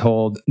that they've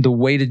told. The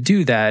way to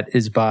do that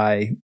is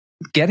by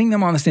getting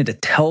them on the stand to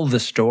tell the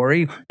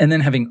story and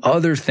then having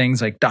other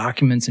things like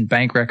documents and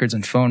bank records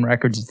and phone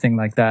records and things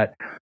like that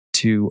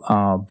to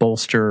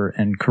bolster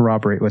and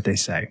corroborate what they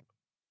say.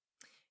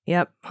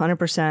 Yep,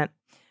 100%.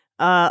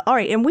 All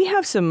right. And we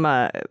have some,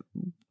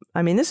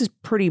 this is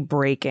pretty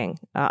breaking.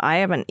 I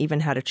haven't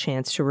even had a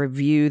chance to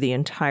review the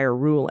entire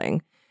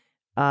ruling.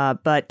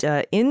 But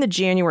in the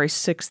January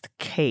 6th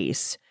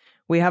case,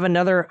 we have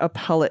another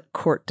appellate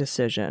court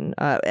decision.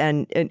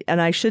 And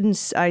I shouldn't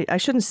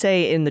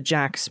say in the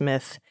Jack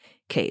Smith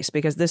case,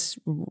 because this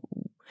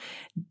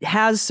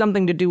has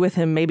something to do with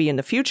him maybe in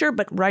the future.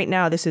 But right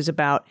now, this is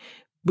about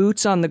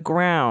boots on the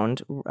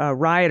ground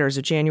rioters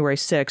of January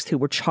 6th who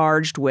were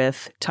charged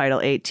with Title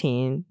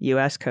 18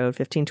 U.S. Code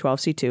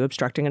 1512C2,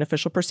 obstructing an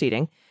official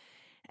proceeding.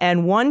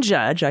 And one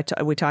judge,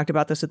 we talked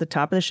about this at the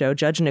top of the show,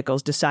 Judge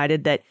Nichols,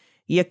 decided that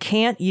you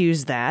can't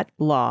use that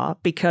law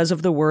because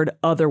of the word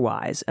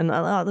otherwise. And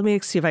let me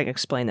see if I can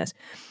explain this.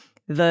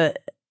 The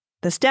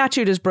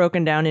statute is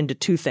broken down into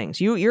two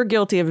things. You're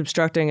guilty of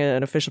obstructing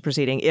an official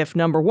proceeding if,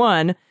 number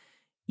one,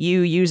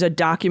 you use a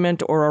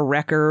document or a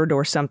record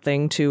or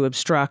something to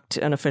obstruct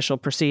an official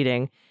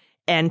proceeding.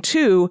 And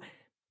two,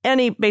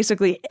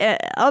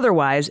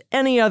 otherwise,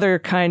 any other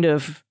kind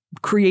of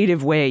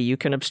creative way you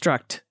can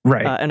obstruct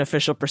an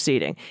official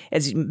proceeding.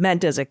 It's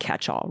meant as a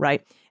catch-all,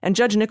 right? And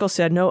Judge Nichols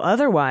said, no,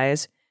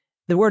 otherwise,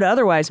 the word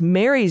otherwise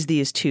marries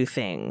these two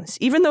things,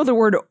 even though the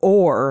word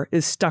or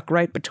is stuck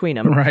right between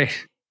them. Right.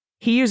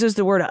 He uses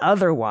the word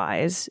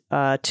otherwise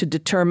to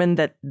determine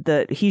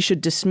that he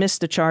should dismiss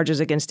the charges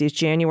against these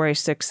January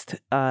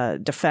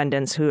 6th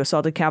defendants who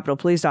assaulted Capitol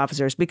Police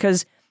officers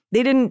because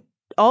they didn't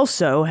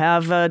also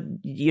have,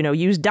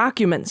 used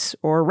documents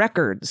or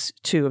records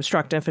to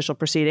obstruct an official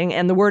proceeding.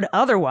 And the word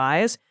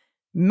otherwise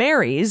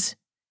marries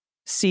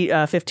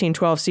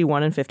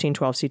 1512C1 and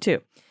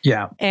 1512C2.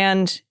 Yeah.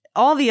 And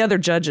all the other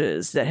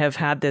judges that have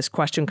had this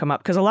question come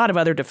up, because a lot of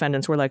other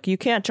defendants were like, you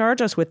can't charge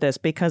us with this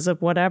because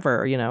of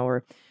whatever,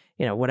 or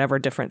whatever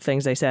different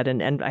things they said.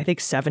 And I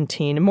think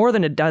 17, more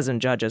than a dozen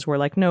judges were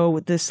like, no,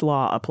 this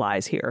law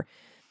applies here,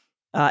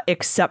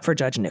 except for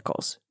Judge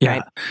Nichols. Yeah.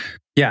 Right?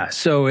 Yeah.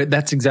 So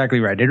that's exactly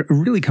right. It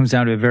really comes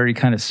down to a very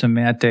kind of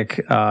semantic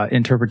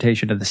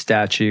interpretation of the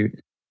statute.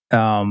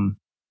 And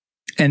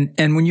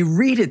when you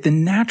read it, the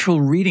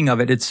natural reading of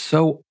it, it's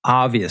so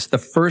obvious. The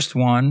first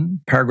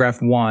one,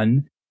 paragraph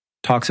 1,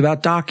 talks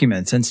about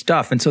documents and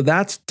stuff. And so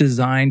that's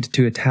designed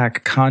to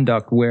attack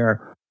conduct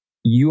where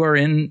you are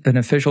in an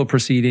official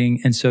proceeding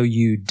and so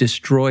you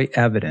destroy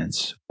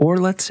evidence, or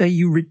let's say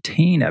you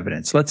retain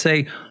evidence. Let's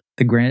say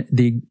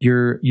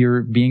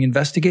you're being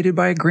investigated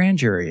by a grand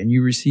jury and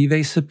you receive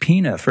a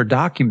subpoena for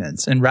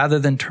documents. And rather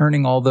than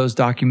turning all those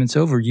documents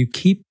over, you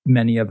keep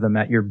many of them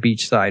at your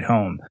beachside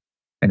home.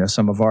 I know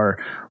some of our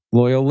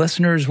loyal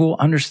listeners will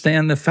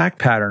understand the fact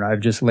pattern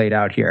I've just laid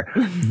out here.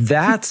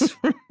 That's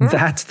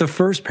the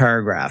first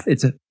paragraph.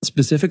 It's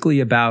specifically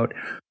about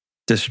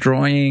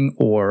destroying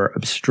or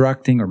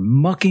obstructing or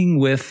mucking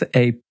with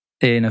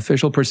an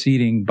official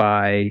proceeding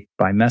by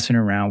messing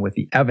around with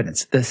the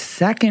evidence. The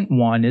second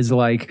one is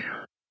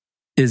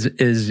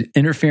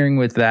interfering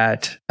with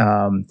that.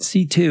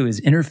 C2 is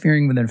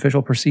interfering with an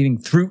official proceeding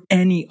through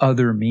any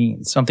other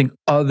means, something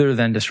other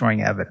than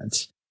destroying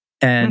evidence.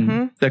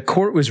 And the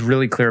court was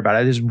really clear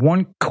about it. There's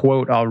one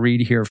quote I'll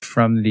read here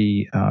from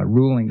the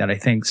ruling that I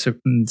think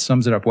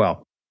sums it up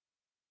well.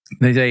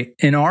 They say,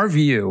 in our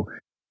view,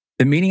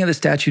 the meaning of the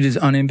statute is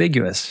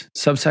unambiguous.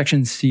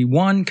 Subsection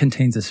C1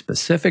 contains a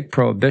specific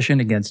prohibition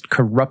against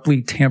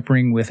corruptly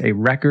tampering with a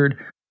record,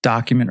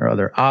 document, or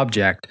other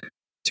object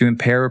to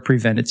impair or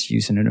prevent its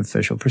use in an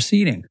official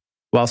proceeding,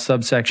 while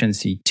subsection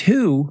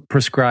C2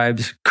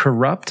 prescribes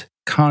corrupt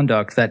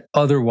conduct that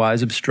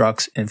otherwise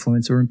obstructs,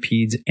 influences, or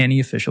impedes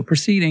any official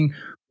proceeding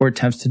or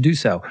attempts to do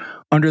so.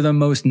 Under the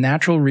most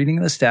natural reading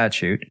of the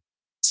statute,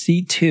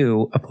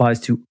 C2 applies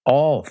to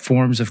all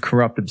forms of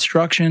corrupt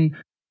obstruction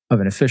of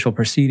an official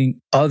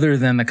proceeding other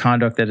than the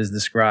conduct that is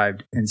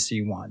described in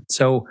C1.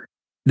 So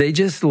they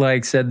just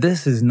said,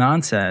 this is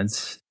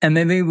nonsense. And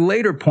then they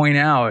later point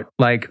out,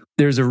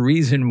 there's a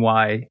reason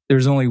why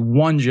there's only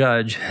one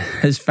judge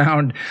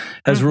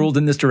has ruled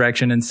in this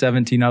direction and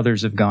 17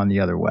 others have gone the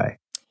other way.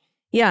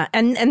 Yeah.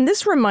 And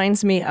this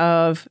reminds me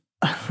of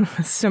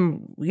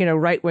some,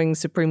 right-wing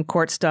Supreme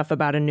Court stuff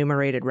about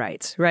enumerated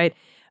rights, right?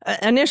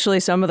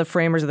 Initially, some of the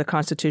framers of the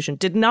Constitution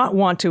did not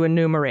want to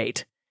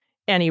enumerate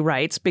any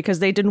rights because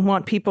they didn't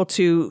want people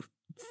to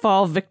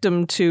fall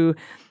victim to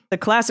the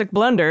classic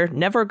blunder,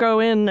 never go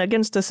in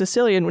against a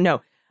Sicilian.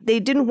 No, they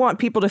didn't want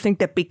people to think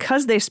that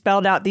because they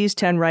spelled out these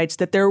 10 rights,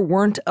 that there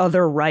weren't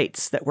other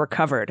rights that were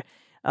covered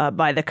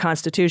by the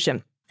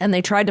Constitution. And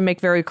they tried to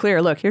make very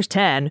clear, look, here's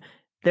 10,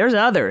 there's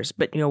others,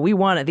 but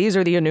these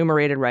are the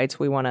enumerated rights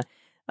we want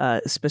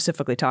to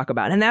specifically talk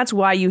about. And that's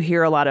why you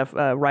hear a lot of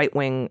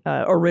right-wing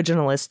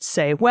originalists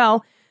say,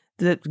 well,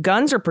 the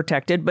guns are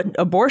protected, but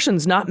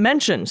abortion's not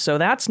mentioned, so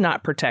that's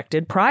not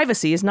protected.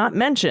 Privacy is not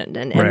mentioned.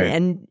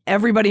 And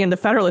everybody in the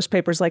Federalist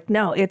Papers like,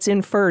 no, it's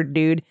inferred,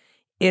 dude.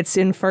 It's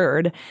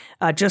inferred.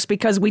 Just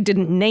because we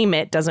didn't name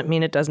it doesn't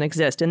mean it doesn't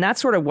exist. And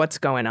that's sort of what's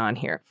going on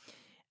here.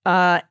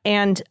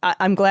 And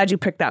I'm glad you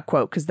picked that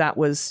quote because that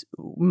was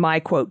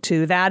my quote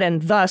too. That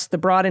and thus the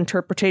broad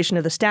interpretation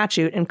of the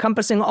statute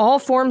encompassing all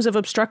forms of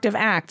obstructive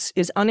acts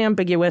is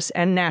unambiguous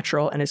and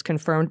natural and is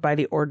confirmed by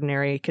the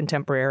ordinary,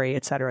 contemporary,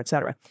 et cetera, et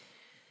cetera.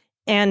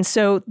 And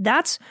so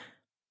that's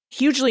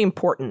hugely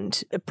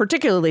important,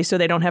 particularly so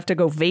they don't have to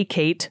go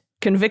vacate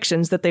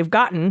convictions that they've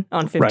gotten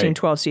on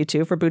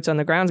 1512C2 for boots on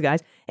the grounds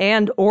guys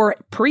or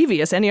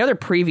any other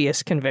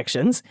previous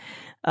convictions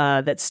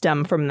that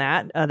stem from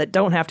that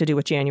don't have to do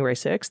with January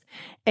 6th.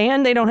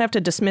 And they don't have to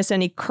dismiss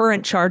any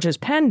current charges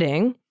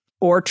pending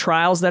or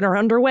trials that are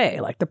underway,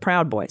 like the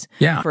Proud Boys,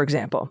 for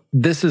example.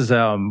 This is,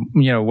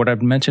 what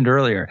I've mentioned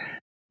earlier.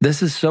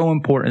 This is so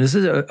important. This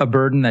is a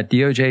burden that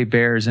DOJ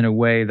bears in a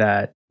way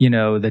that,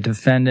 the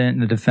defendant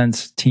and the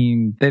defense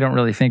team, they don't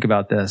really think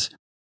about this.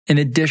 In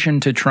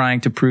addition to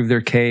trying to prove their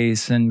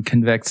case and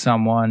convict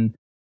someone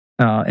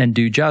and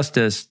do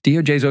justice,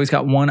 DOJ's always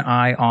got one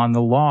eye on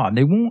the law.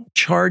 They won't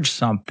charge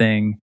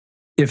something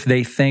if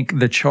they think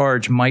the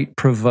charge might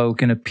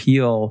provoke an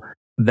appeal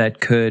that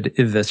could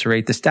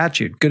eviscerate the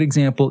statute. Good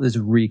example is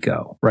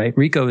RICO, right?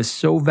 RICO is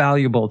so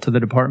valuable to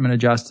the Department of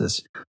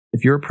Justice.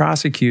 If you're a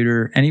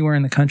prosecutor anywhere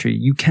in the country,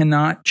 you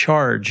cannot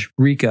charge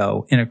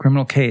RICO in a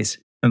criminal case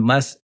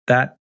unless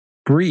that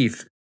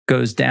brief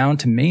goes down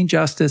to main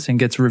justice and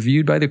gets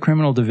reviewed by the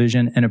criminal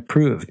division and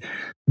approved.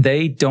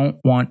 They don't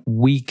want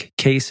weak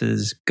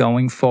cases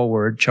going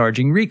forward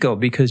charging RICO,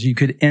 because you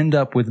could end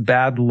up with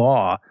bad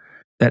law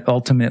that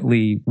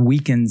ultimately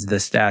weakens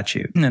the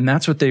statute. And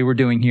that's what they were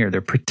doing here.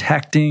 They're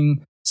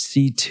protecting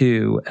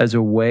C2 as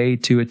a way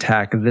to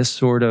attack this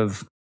sort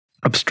of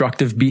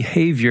obstructive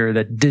behavior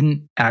that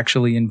didn't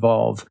actually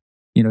involve,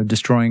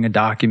 destroying a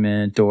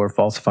document or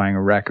falsifying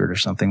a record or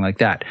something like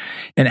that.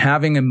 And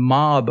having a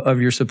mob of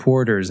your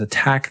supporters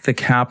attack the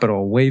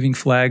Capitol, waving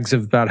flags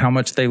about how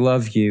much they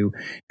love you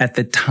at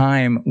the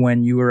time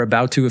when you were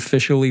about to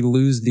officially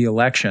lose the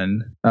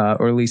election,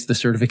 or at least the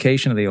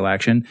certification of the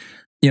election,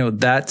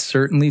 that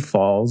certainly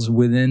falls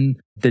within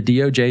the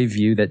DOJ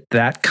view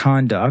that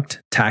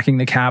conduct, attacking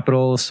the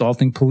Capitol,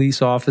 assaulting police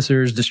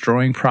officers,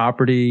 destroying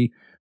property,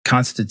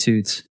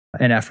 constitutes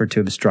an effort to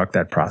obstruct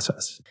that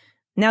process.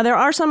 Now, there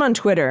are some on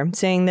Twitter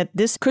saying that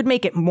this could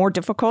make it more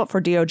difficult for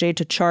DOJ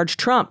to charge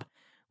Trump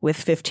with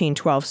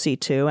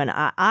 1512C2, and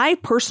I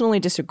personally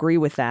disagree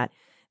with that.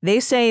 They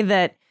say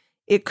that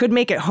it could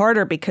make it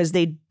harder because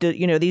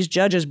these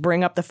judges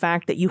bring up the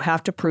fact that you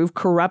have to prove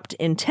corrupt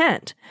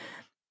intent.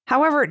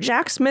 However,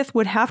 Jack Smith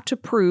would have to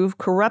prove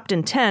corrupt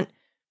intent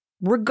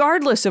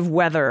regardless of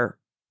whether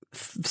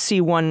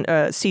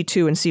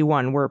C2 and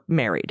C1 were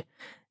married.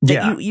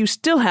 Yeah. You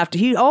still have to,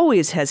 he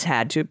always has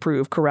had to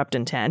prove corrupt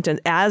intent, and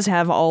as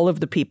have all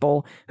of the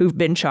people who've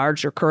been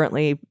charged or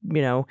currently,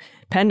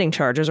 pending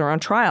charges or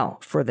on trial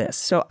for this.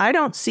 So I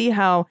don't see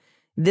how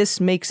this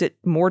makes it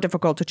more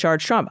difficult to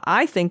charge Trump.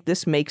 I think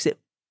this makes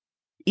it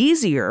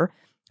easier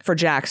for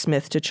Jack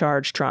Smith to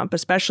charge Trump,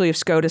 especially if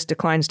SCOTUS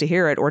declines to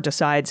hear it or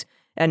decides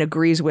and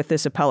agrees with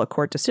this appellate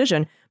court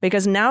decision,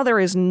 because now there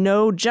is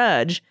no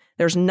judge,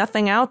 there's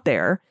nothing out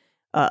there.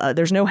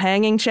 There's no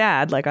hanging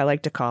Chad, like I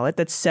like to call it,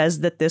 that says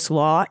that this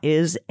law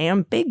is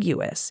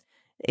ambiguous.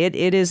 It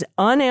is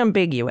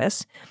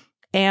unambiguous.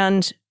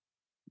 And,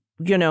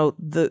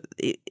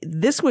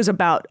 this was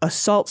about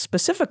assault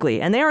specifically,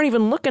 and they aren't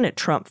even looking at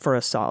Trump for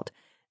assault.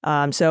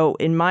 So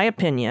in my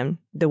opinion,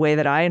 the way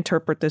that I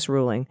interpret this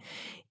ruling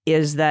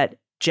is that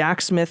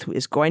Jack Smith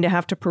is going to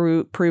have to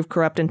prove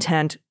corrupt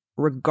intent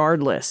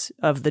regardless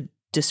of the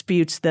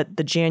disputes that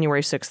the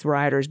January 6th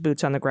rioters,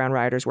 boots on the ground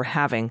rioters, were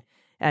having,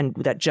 and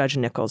that Judge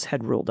Nichols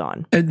had ruled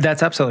on.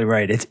 That's absolutely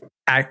right.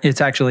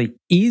 It's actually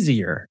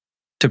easier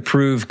to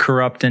prove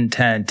corrupt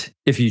intent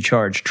if you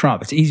charge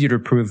Trump. It's easier to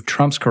prove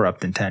Trump's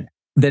corrupt intent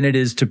than it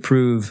is to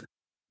prove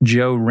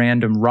Joe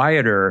Random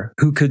Rioter,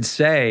 who could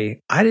say,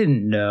 I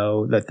didn't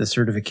know that the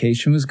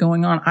certification was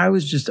going on. I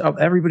was just,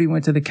 everybody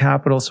went to the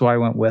Capitol, so I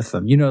went with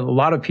them. A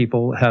lot of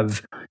people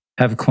have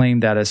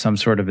claimed that as some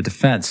sort of a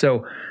defense.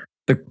 So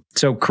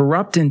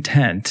corrupt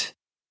intent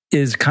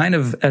is kind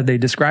of, they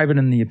describe it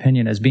in the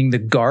opinion as being the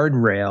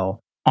guardrail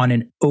on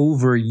an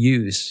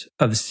overuse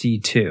of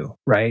C2,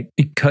 right?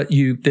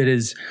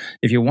 Because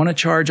if you want to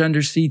charge under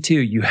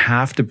C2, you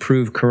have to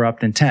prove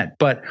corrupt intent.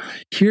 But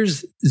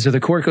so the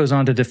court goes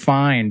on to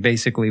define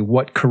basically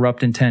what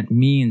corrupt intent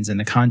means in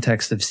the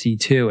context of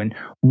C2. And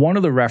one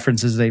of the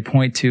references they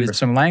point to is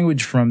some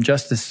language from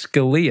Justice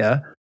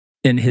Scalia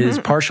in his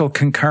partial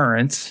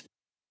concurrence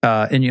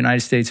in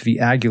United States v.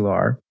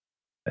 Aguilar,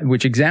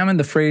 which examined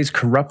the phrase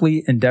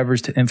corruptly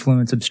endeavors to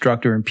influence,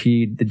 obstruct, or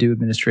impede the due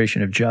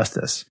administration of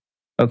justice.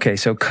 Okay,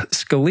 so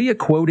Scalia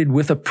quoted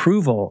with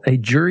approval a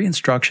jury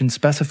instruction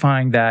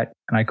specifying that,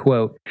 and I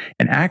quote,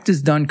 an act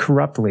is done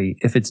corruptly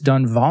if it's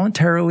done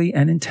voluntarily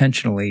and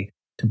intentionally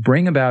to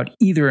bring about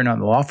either an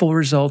unlawful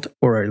result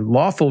or a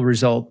lawful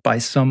result by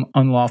some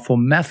unlawful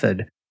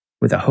method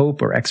with a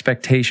hope or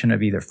expectation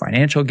of either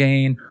financial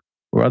gain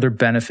or other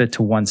benefit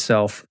to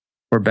oneself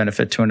or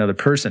benefit to another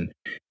person.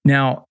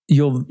 Now,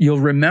 you'll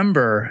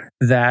remember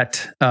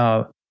that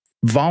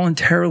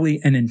voluntarily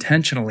and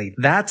intentionally,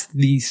 that's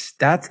the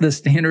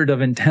standard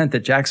of intent that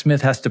Jack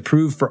Smith has to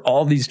prove for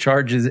all these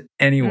charges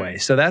anyway.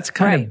 So that's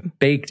kind of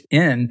baked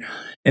in,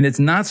 and it's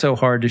not so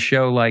hard to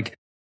show, like,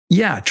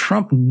 yeah,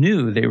 Trump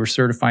knew they were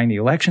certifying the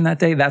election that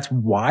day. That's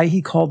why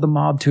he called the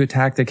mob to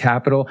attack the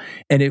Capitol,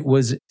 and it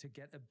was to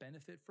get a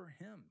benefit for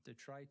him to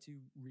try to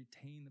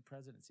retain the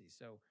presidency.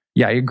 So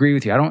yeah, I agree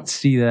with you. I don't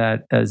see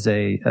that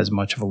as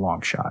much of a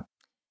long shot.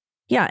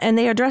 Yeah, and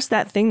they address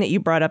that thing that you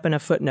brought up in a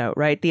footnote,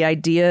 right? The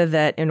idea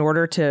that in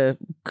order to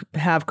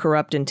have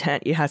corrupt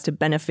intent, you have to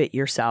benefit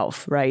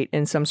yourself, right,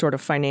 in some sort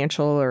of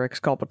financial or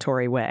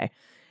exculpatory way.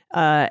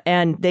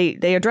 And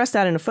they address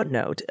that in a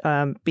footnote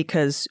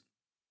because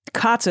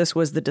Katsas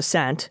was the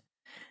dissent,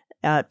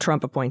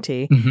 Trump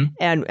appointee,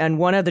 and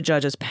one of the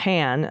judges,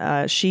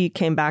 Pan, she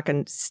came back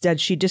and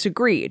said she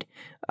disagreed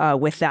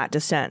with that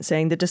dissent,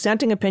 saying the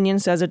dissenting opinion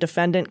says a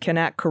defendant can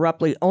act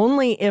corruptly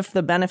only if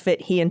the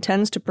benefit he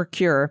intends to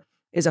procure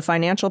is a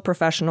financial,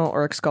 professional,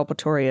 or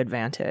exculpatory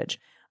advantage.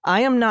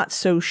 I am not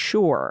so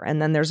sure.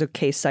 And then there's a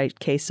case cite.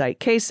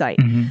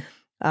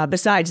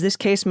 Besides, this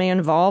case may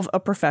involve a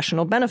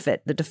professional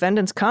benefit. The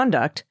defendant's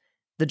conduct,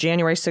 the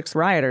January 6th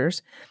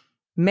rioters,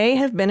 may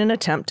have been an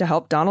attempt to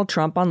help Donald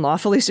Trump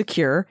unlawfully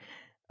secure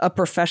a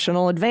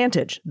professional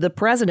advantage, the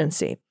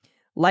presidency.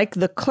 Like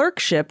the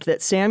clerkship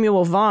that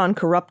Samuel Vaughan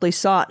corruptly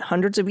sought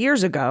hundreds of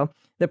years ago,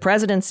 the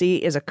presidency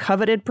is a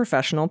coveted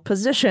professional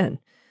position.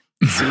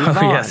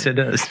 Yes, it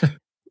is.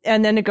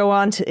 And then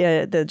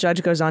the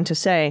judge goes on to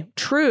say,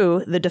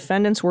 true, the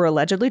defendants were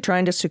allegedly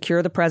trying to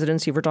secure the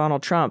presidency for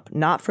Donald Trump,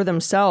 not for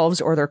themselves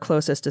or their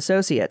closest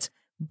associates.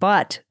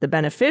 But the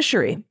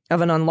beneficiary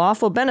of an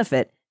unlawful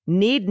benefit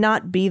need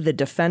not be the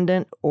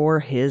defendant or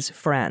his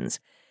friends.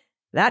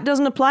 That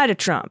doesn't apply to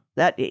Trump.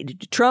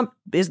 Trump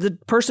is the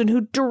person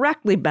who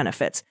directly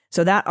benefits.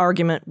 So that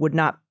argument would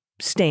not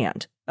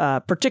stand,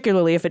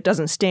 particularly if it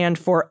doesn't stand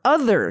for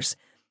others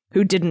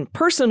who didn't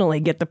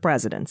personally get the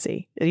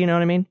presidency. You know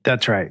what I mean?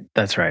 That's right.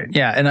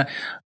 Yeah. And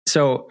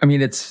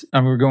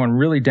we're going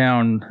really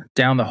down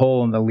the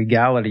hole in the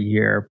legality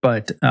here,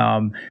 but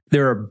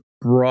there are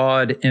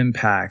broad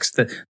impacts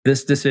that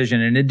this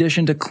decision, in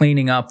addition to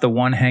cleaning up the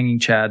one hanging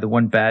chad, the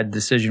one bad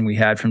decision we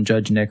had from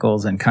Judge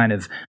Nichols and kind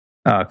of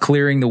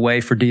clearing the way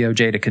for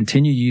DOJ to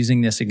continue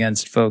using this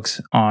against folks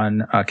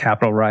on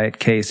Capitol riot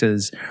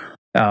cases.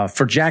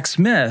 For Jack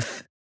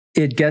Smith,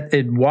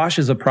 it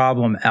washes a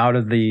problem out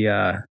of the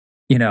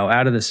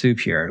out of the soup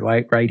here,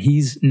 right?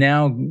 He's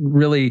now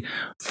really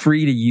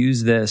free to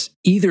use this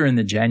either in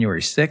the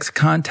January 6th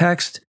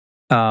context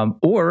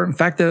or, in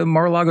fact, the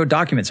Mar-a-Lago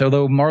documents,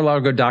 although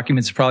Mar-a-Lago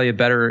documents is probably a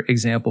better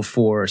example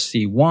for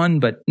C1,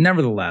 but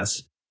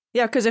nevertheless.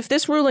 Yeah, because if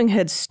this ruling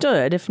had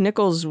stood, if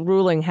Nichols'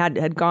 ruling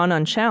had gone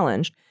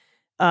unchallenged,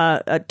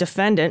 a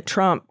defendant,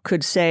 Trump,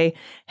 could say,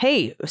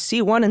 hey,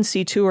 C1 and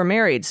C2 are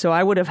married, so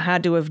I would have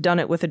had to have done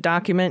it with a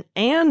document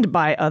and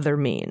by other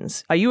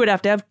means. You would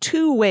have to have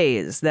two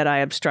ways that I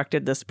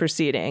obstructed this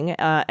proceeding,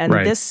 and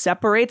This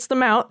separates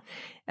them out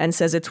and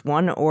says it's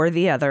one or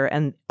the other,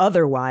 and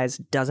otherwise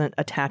doesn't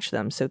attach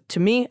them. So to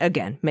me,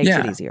 again, makes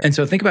it easier. And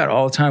so think about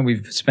all the time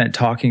we've spent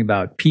talking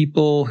about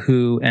people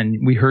who, and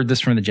we heard this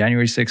from the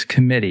January 6th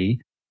committee,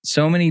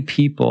 so many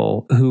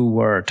people who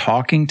were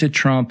talking to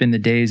Trump in the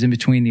days in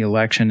between the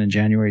election and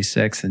January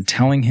 6th and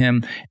telling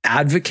him,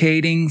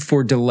 advocating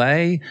for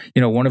delay.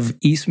 One of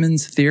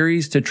Eastman's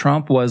theories to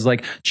Trump was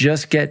like,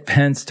 just get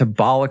Pence to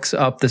bollocks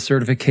up the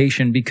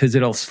certification because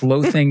it'll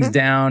slow things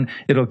down.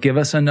 It'll give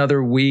us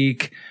another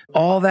week.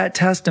 All that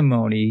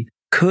testimony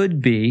could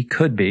be,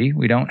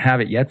 we don't have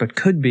it yet, but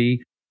could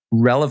be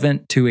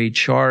relevant to a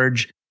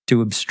charge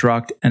to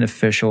obstruct an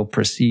official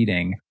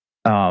proceeding.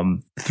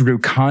 Through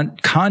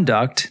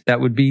conduct that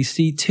would be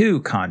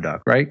C2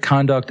 conduct, right?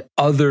 Conduct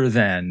other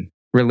than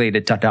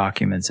related to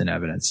documents and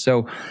evidence.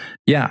 So,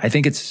 yeah, I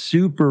think it's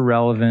super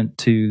relevant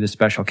to the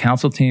special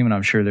counsel team, and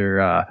I'm sure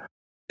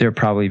they're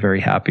probably very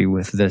happy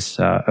with this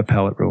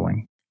appellate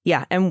ruling.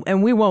 Yeah,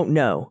 and we won't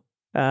know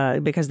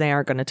because they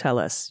aren't going to tell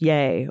us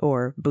yay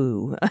or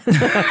boo.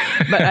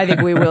 But I think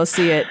we will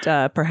see it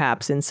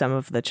perhaps in some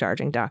of the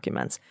charging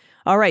documents.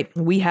 All right,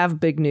 we have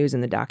big news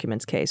in the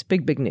documents case.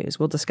 Big news.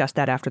 We'll discuss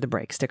that after the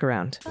break. Stick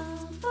around.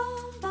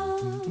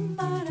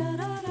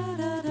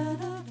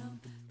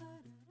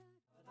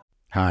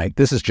 Hi,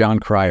 this is John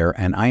Cryer,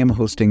 and I am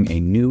hosting a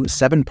new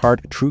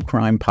 7-part true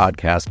crime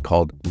podcast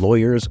called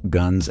Lawyers,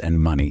 Guns, and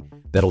Money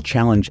that'll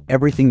challenge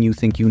everything you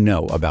think you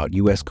know about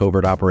U.S.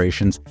 covert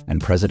operations and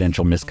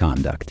presidential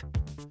misconduct.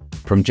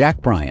 From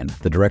Jack Bryan,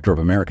 the director of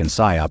American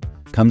PSYOP,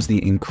 comes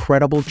the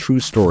incredible true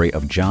story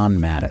of John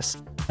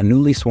Mattis, a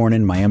newly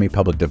sworn-in Miami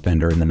public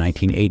defender in the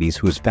 1980s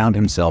who has found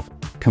himself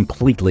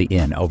completely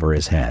in over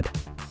his head.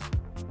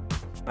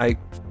 I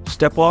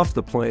step off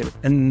the plane,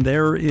 and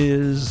there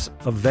is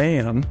a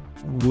van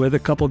with a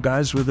couple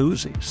guys with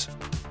Uzis.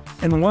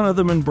 And one of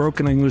them in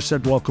broken English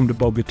said, "Welcome to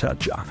Bogota,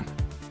 John."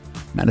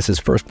 Mattis's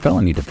first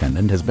felony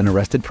defendant has been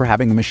arrested for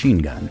having a machine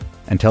gun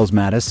and tells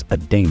Mattis a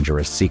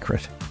dangerous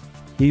secret.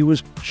 He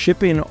was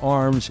shipping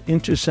arms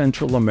into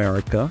Central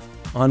America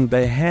on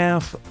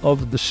behalf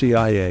of the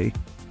CIA.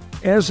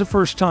 As a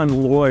first-time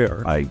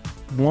lawyer, I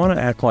want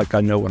to act like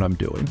I know what I'm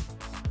doing.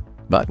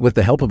 But with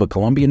the help of a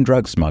Colombian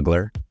drug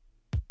smuggler...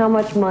 How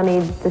much money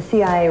the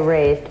CIA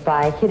raised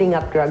by hitting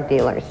up drug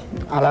dealers?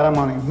 A lot of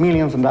money,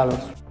 millions of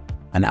dollars.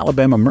 An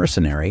Alabama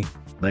mercenary...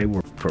 They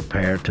were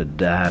prepared to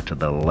die to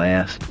the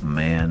last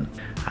man.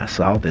 I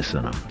saw this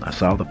in them. I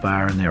saw the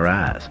fire in their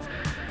eyes.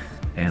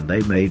 And they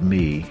made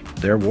me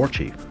their war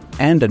chief.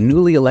 And a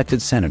newly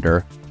elected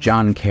senator,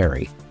 John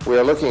Kerry. We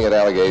are looking at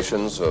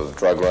allegations of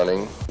drug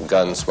running,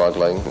 gun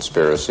smuggling,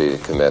 conspiracy to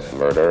commit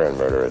murder and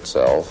murder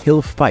itself.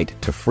 He'll fight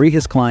to free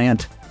his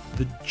client.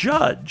 The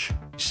judge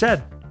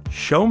said,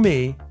 show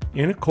me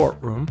in a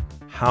courtroom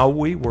how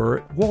we were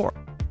at war.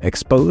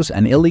 Expose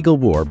an illegal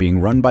war being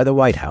run by the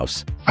White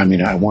House. I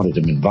mean, I wanted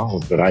him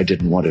involved, but I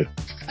didn't want to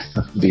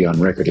be on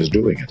record as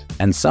doing it.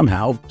 And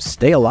somehow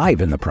stay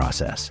alive in the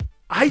process.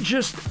 I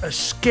just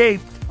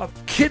escaped a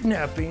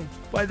kidnapping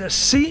by the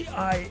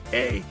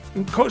CIA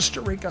in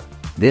Costa Rica.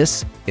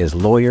 This is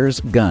Lawyers,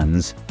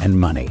 Guns, and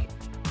Money.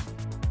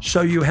 So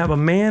you have a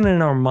man in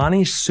an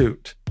Armani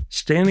suit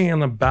standing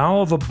on the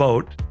bow of a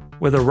boat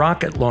with a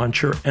rocket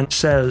launcher and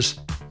says,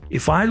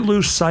 if I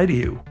lose sight of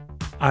you,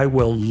 I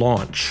will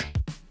launch.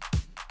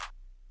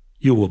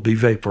 You will be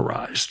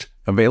vaporized.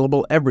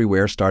 Available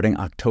everywhere starting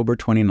October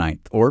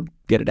 29th, or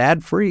get it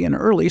ad-free and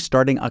early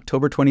starting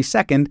October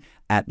 22nd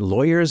at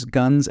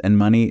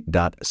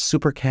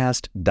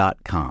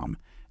lawyersgunsandmoney.supercast.com.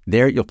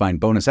 There you'll find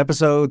bonus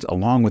episodes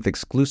along with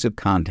exclusive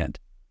content.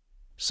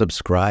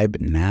 Subscribe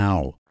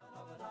now.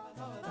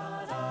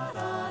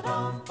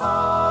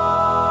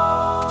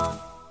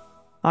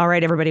 All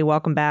right, everybody,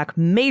 welcome back.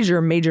 Major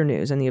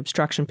news in the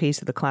obstruction piece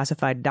of the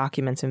classified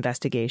documents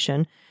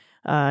investigation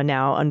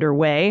now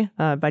underway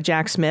by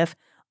Jack Smith.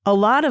 A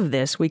lot of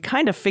this we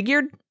kind of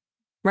figured,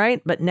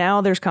 right? But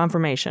now there's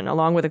confirmation,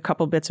 along with a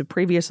couple bits of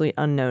previously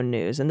unknown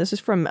news. And this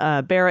is from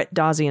Barrett,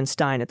 Dawsey, and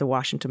Stein at the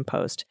Washington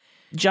Post.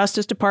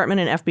 Justice Department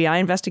and FBI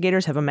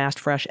investigators have amassed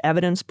fresh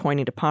evidence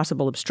pointing to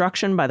possible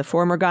obstruction by the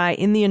former guy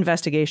in the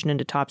investigation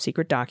into top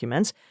secret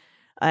documents.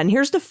 And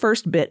here's the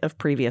first bit of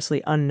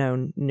previously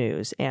unknown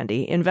news,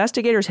 Andy.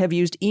 Investigators have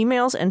used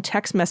emails and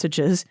text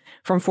messages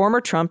from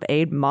former Trump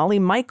aide Molly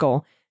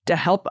Michael to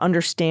help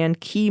understand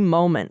key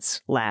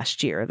moments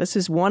last year. This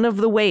is one of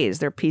the ways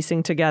they're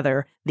piecing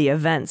together the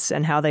events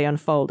and how they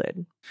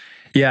unfolded.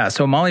 Yeah,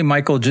 so Molly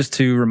Michael, just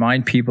to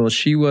remind people,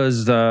 she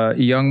was a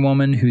young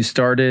woman who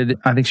started,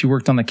 I think she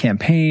worked on the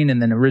campaign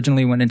and then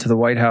originally went into the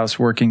White House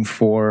working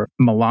for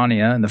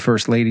Melania in the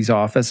First Lady's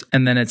office.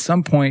 And then at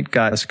some point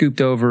got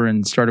scooped over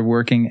and started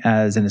working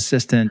as an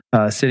assistant,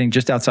 sitting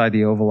just outside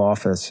the Oval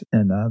Office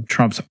in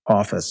Trump's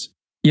office.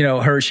 You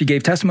know, she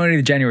gave testimony to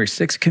the January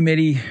 6th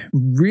committee,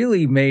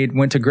 really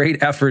went to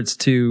great efforts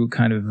to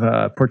kind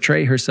of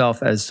portray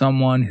herself as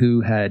someone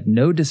who had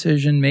no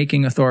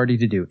decision-making authority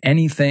to do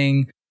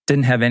anything,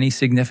 didn't have any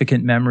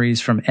significant memories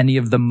from any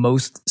of the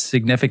most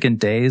significant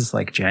days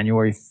like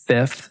January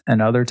 5th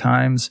and other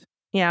times.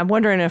 Yeah, I'm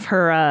wondering if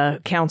her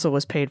counsel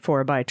was paid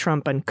for by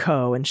Trump and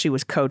co, and she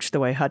was coached the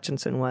way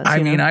Hutchinson was.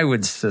 I mean, I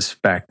would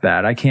suspect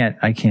that. I can't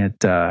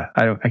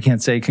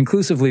say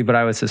conclusively, but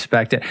I would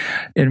suspect it.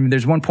 And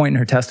there's one point in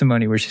her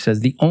testimony where she says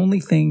the only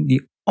thing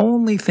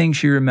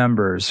she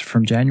remembers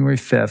from January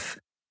 5th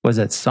was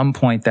at some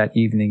point that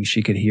evening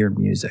she could hear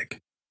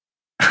music.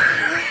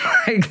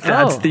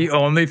 That's the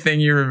only thing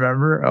you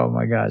remember? Oh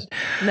my gosh.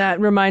 That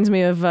reminds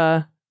me of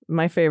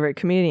my favorite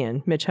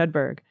comedian, Mitch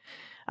Hedberg.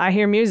 I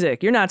hear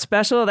music. You're not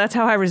special. That's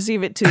how I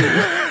receive it too. Anyway.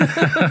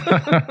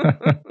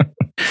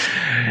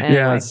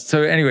 Yeah.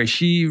 So anyway,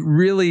 she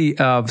really,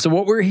 so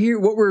what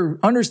we're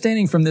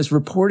understanding from this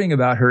reporting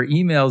about her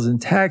emails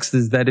and texts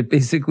is that it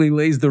basically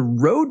lays the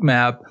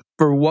roadmap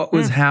for what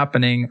was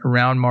happening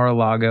around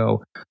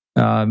Mar-a-Lago,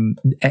 in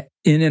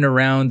and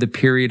around the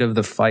period of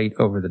the fight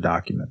over the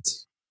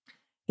documents.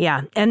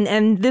 Yeah,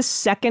 and this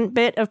second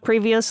bit of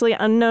previously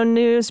unknown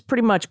news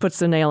pretty much puts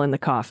the nail in the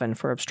coffin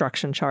for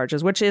obstruction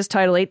charges, which is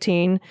Title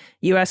 18,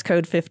 U.S.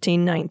 Code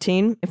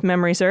 1519, if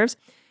memory serves.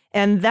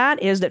 And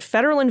that is that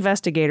federal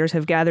investigators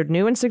have gathered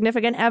new and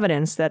significant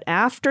evidence that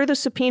after the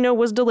subpoena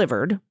was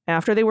delivered,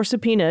 after they were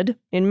subpoenaed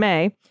in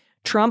May,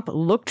 Trump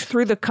looked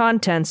through the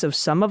contents of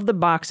some of the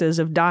boxes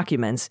of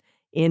documents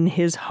in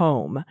his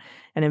home.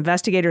 And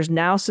investigators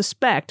now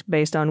suspect,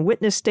 based on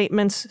witness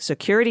statements,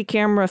 security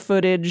camera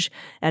footage,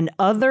 and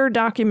other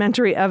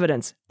documentary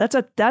evidence, that's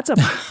a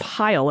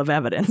pile of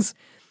evidence,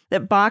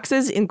 that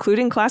boxes,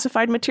 including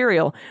classified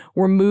material,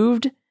 were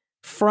moved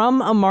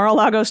from a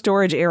Mar-a-Lago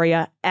storage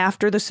area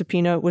after the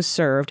subpoena was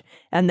served,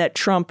 and that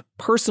Trump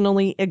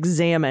personally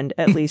examined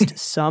at least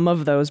some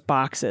of those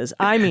boxes.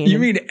 I mean... You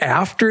mean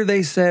after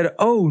they said,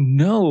 oh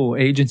no,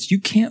 agents,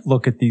 you can't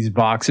look at these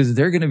boxes.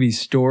 They're going to be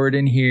stored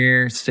in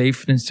here,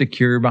 safe and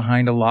secure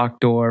behind a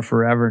locked door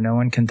forever. No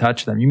one can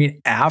touch them. You mean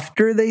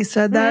after they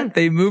said that?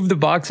 They moved the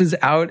boxes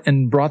out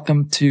and brought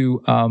them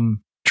to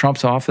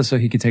Trump's office so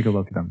he could take a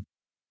look at them?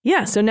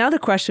 Yeah, so now the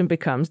question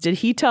becomes, did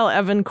he tell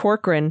Evan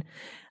Corcoran,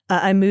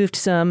 I moved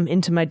some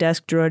into my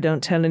desk drawer,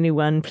 don't tell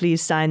anyone,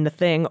 please sign the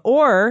thing?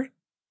 Or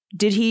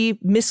did he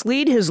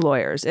mislead his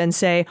lawyers and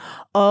say,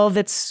 all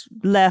that's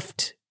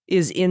left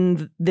is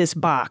in this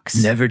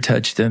box? Never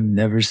touched them,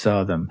 never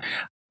saw them.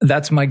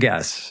 That's my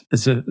guess.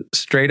 It's a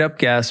straight up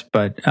guess,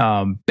 but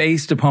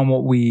based upon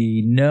what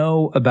we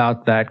know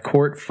about that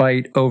court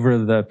fight over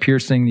the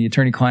piercing the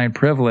attorney-client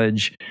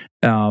privilege,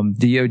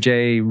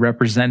 DOJ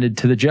represented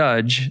to the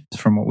judge,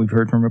 from what we've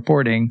heard from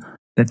reporting,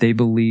 that they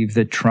believe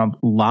that Trump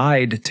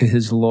lied to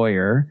his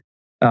lawyer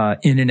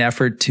in an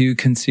effort to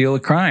conceal a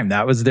crime.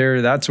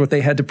 That's what they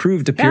had to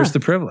prove to pierce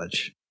the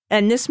privilege.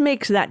 And this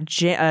makes that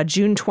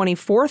June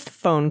 24th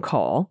phone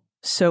call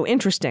so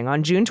interesting.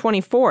 On June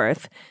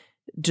 24th,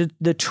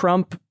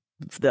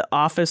 the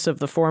office of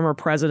the former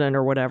president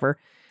or whatever,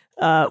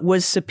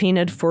 was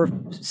subpoenaed for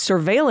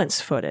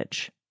surveillance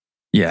footage.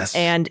 Yes.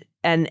 And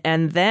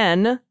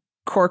then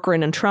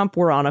Corcoran and Trump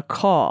were on a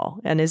call.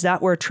 And is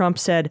that where Trump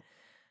said,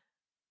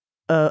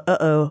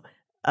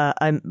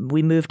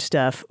 we moved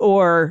stuff,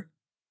 or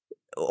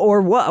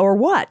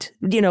what?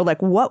 You know,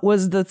 like, what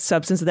was the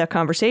substance of that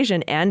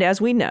conversation? And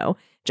as we know,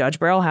 Judge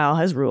Beryl Howell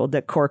has ruled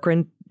that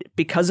Corcoran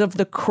because of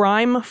the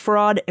crime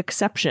fraud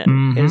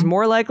exception, it is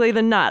more likely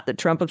than not that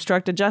Trump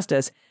obstructed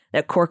justice,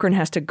 that Corcoran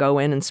has to go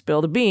in and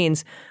spill the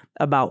beans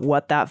about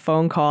what that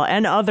phone call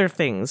and other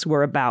things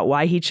were about,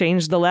 why he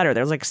changed the letter.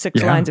 There's like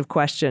 6 lines of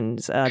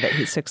questions,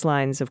 6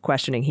 lines of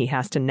questioning he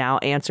has to now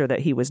answer that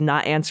he was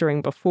not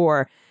answering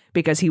before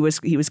because he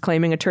was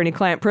claiming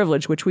attorney-client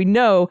privilege, which we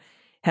know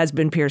has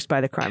been pierced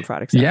by the crime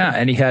fraud exception. Yeah,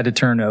 and he had to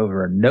turn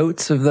over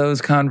notes of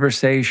those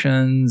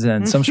conversations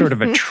and some sort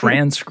of a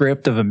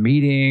transcript of a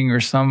meeting or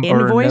invoices?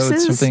 Or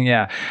notes, something.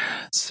 Yeah.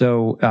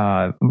 So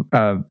a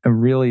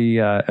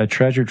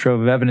treasure trove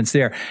of evidence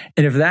there.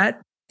 And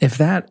if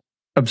that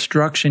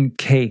obstruction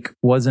cake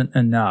wasn't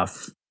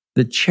enough,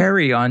 the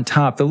cherry on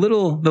top, the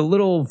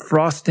little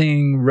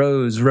frosting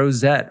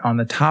rosette on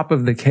the top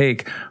of the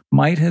cake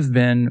might have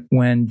been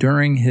when,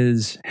 during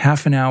his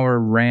half-an-hour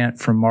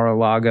rant from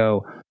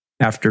Mar-a-Lago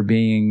after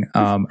being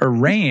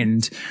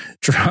arraigned,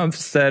 Trump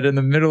said in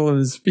the middle of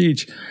his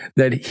speech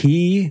that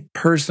he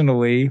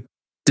personally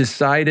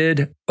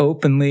decided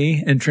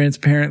openly and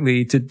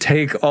transparently to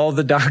take all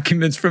the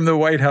documents from the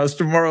White House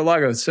to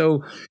Mar-a-Lago.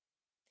 So,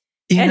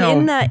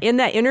 in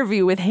that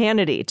interview with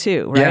Hannity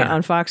too, right,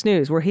 on Fox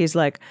News, where he's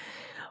like,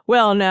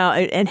 well, now,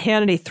 and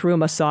Hannity threw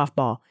him a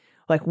softball.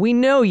 Like, we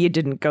know you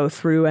didn't go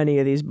through any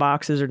of these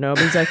boxes or no.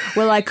 But he's like,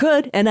 well, I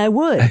could, and I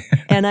would,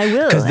 and I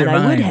will, and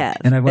I would have,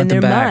 and I want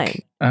them back.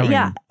 Mine.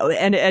 Yeah,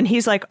 and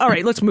he's like, all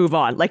right, let's move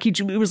on. Like he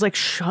was like,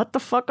 shut the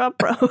fuck up,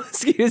 bro.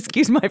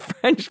 excuse my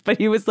French, but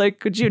he was like,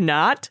 could you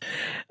not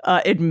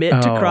admit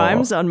to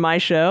crimes on my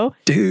show,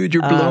 dude?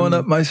 You're blowing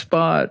up my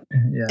spot.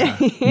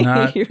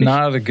 Yeah,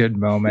 not a good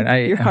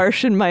moment. You're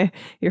harshing my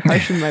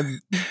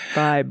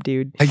vibe,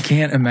 dude. I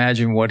can't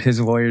imagine what his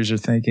lawyers are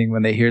thinking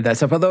when they hear that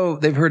stuff. Although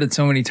they've heard it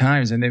so many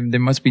times, and they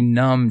must be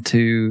numb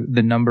to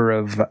the number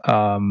of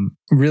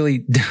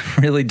really,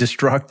 really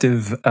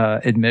destructive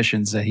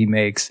admissions that he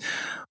makes,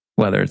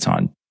 whether it's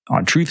on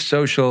Truth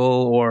Social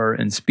or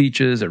in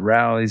speeches at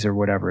rallies or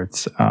whatever.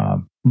 It's a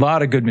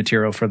lot of good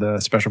material for the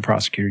special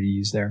prosecutor to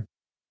use there.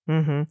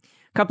 A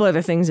couple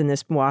other things in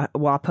this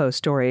WAPO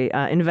story.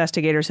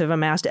 Investigators have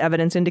amassed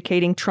evidence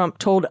indicating Trump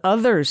told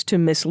others to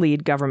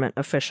mislead government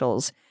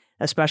officials,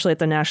 especially at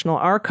the National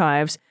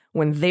Archives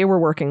when they were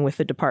working with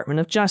the Department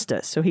of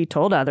Justice. So he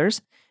told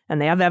others, and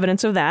they have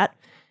evidence of that,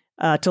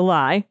 to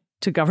lie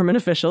to government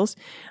officials.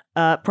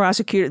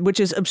 Prosecuted,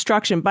 which is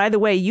obstruction. By the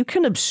way, you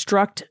can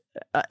obstruct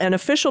an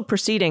official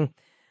proceeding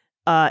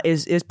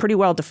is pretty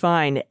well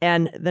defined.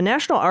 And the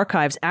National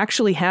Archives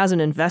actually has an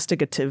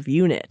investigative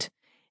unit.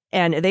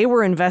 And they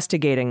were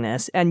investigating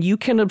this, and you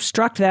can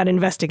obstruct that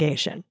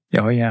investigation.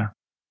 Oh, yeah.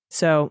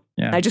 So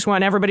I just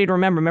want everybody to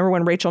remember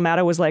when Rachel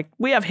Maddow was like,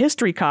 we have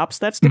history cops.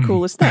 That's the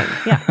coolest thing.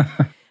 Yeah.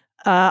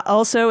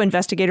 Also,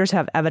 investigators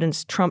have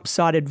evidence Trump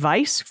sought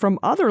advice from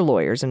other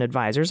lawyers and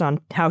advisors on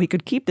how he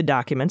could keep the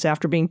documents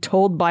after being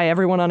told by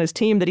everyone on his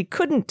team that he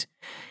couldn't,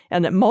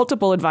 and that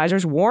multiple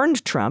advisors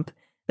warned Trump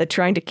that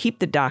trying to keep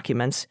the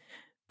documents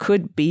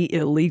could be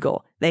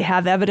illegal. They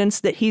have evidence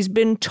that he's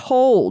been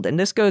told, and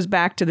this goes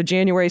back to the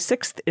January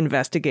 6th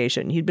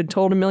investigation. He'd been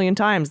told 1 million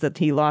times that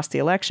he lost the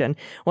election.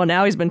 Well,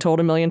 now he's been told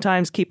 1 million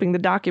times keeping the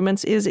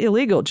documents is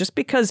illegal. Just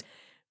because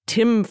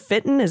Tim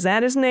Fitton, is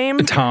that his name?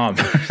 Tom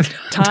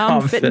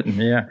Fitton,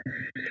 yeah.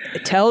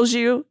 It tells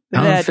you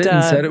Tom that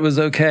Fitton said it was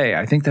okay.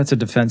 I think that's a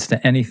defense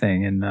to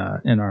anything in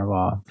our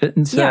law.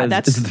 Fitton says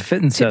it's the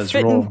Fitton says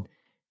rule.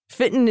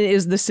 Fitton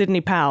is the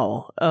Sidney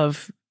Powell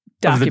of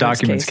the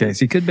documents case.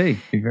 He could be.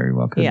 He very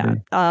well could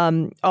be.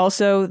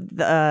 Also,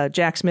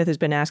 Jack Smith has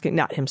been asking,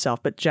 not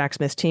himself, but Jack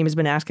Smith's team has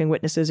been asking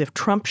witnesses if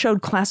Trump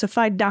showed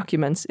classified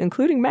documents,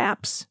 including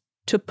maps,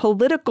 to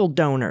political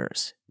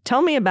donors.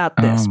 Tell me about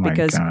this,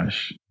 because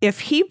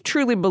if he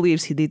truly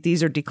believes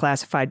these are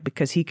declassified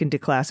because he can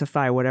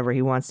declassify whatever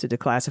he wants to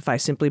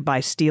declassify simply by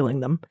stealing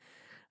them,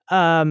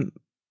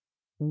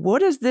 what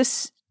does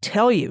this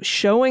tell you?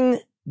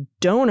 Showing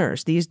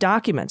donors these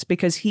documents,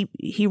 because he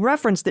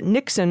referenced that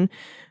Nixon's,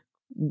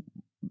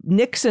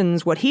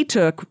 what he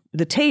took,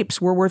 the tapes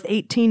were worth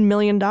 $18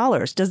 million.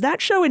 Does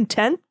that show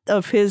intent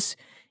of his,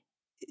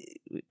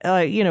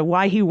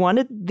 why he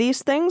wanted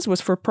these things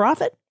was for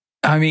profit?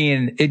 I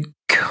mean, it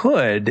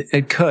could.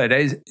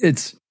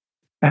 It's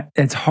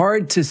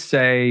hard to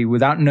say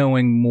without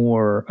knowing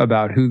more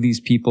about who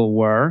these people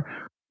were,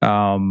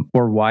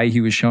 or why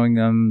he was showing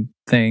them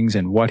things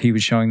and what he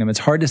was showing them. It's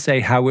hard to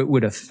say how it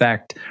would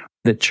affect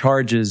the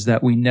charges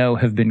that we know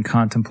have been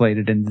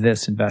contemplated in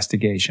this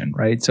investigation,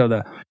 right? So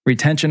the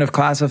retention of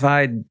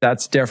classified,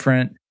 that's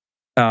different.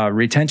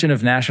 Retention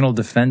of national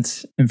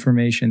defense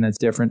information, that's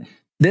different.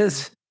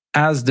 This,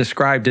 as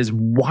described, is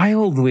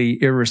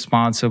wildly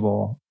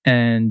irresponsible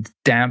and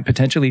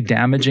potentially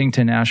damaging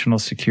to national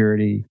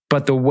security.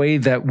 But the way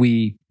that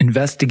we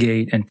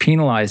investigate and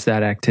penalize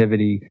that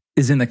activity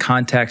is in the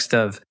context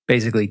of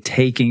basically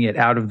taking it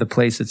out of the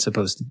place it's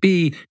supposed to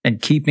be and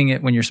keeping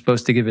it when you're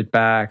supposed to give it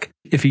back.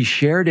 If he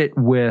shared it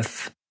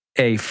with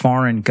a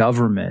foreign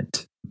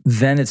government,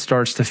 then it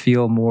starts to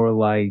feel more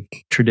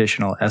like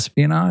traditional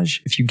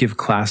espionage if you give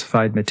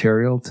classified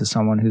material to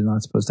someone who's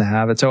not supposed to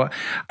have it. So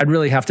I'd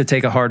really have to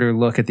take a harder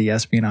look at the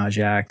Espionage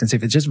Act and see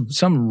if it's just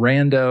some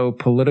rando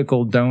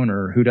political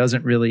donor who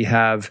doesn't really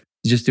have,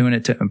 just doing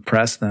it to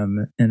impress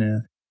them in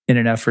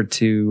an effort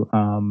to,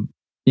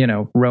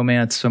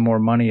 romance some more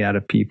money out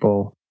of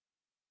people.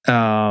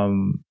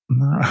 I'm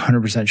not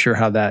 100% sure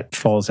how that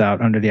falls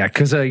out under the act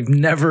because I've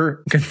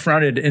never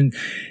confronted in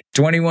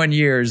 21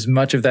 years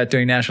much of that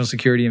doing national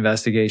security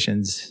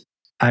investigations.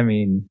 I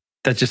mean,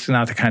 that's just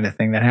not the kind of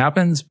thing that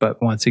happens.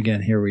 But once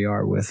again, here we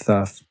are with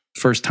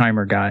first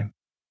timer guy.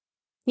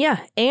 Yeah.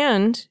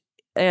 And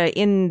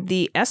in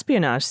the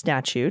espionage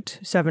statute,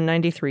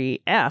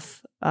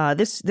 793F,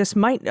 this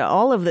might,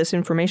 all of this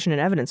information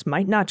and evidence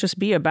might not just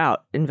be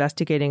about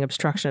investigating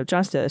obstruction of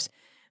justice,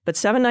 but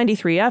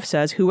 793F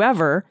says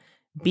whoever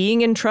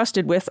being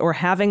entrusted with or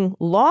having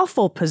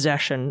lawful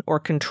possession or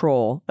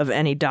control of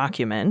any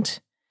document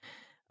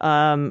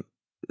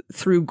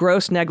through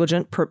gross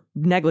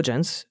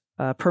negligence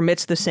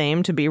permits the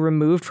same to be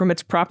removed from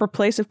its proper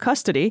place of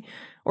custody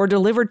or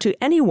delivered to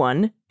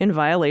anyone in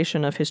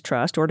violation of his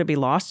trust or to be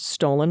lost,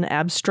 stolen,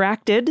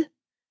 abstracted,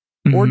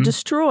 or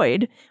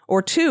destroyed,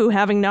 or 2,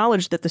 having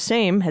knowledge that the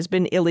same has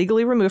been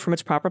illegally removed from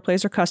its proper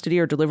place or custody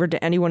or delivered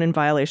to anyone in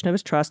violation of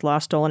his trust,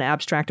 lost, stolen,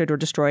 abstracted, or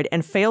destroyed,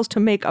 and fails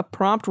to make a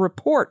prompt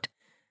report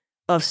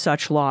of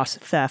such loss,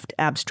 theft,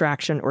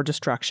 abstraction, or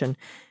destruction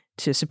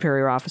to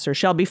superior officer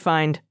shall be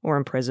fined or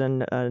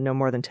imprisoned no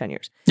more than 10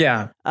 years.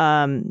 Yeah.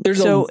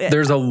 There's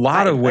a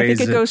lot of ways. I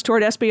think it goes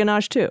toward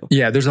espionage too.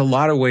 Yeah, there's a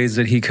lot of ways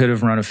that he could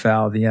have run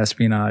afoul of the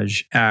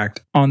Espionage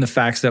Act on the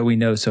facts that we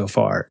know so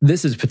far.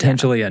 This is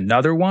potentially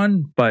another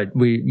one, but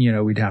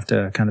we'd have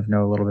to kind of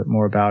know a little bit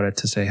more about it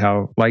to say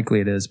how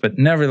likely it is. But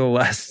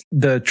nevertheless,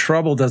 the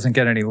trouble doesn't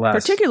get any less.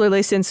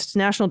 Particularly since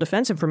national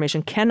defense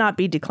information cannot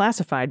be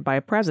declassified by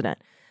a president.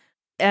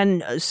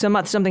 And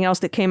something else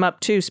that came up,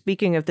 too,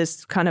 speaking of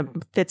this, kind of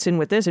fits in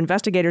with this.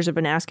 Investigators have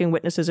been asking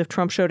witnesses if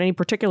Trump showed any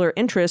particular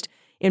interest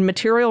in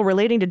material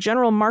relating to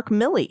General Mark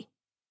Milley.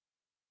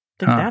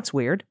 I think that's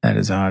weird. That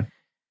is odd.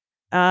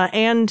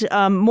 And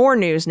more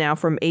news now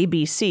from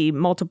ABC.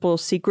 Multiple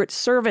Secret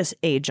Service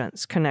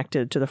agents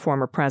connected to the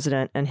former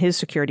president and his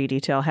security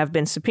detail have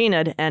been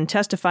subpoenaed and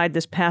testified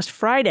this past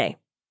Friday,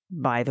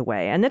 by the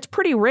way. And that's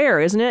pretty rare,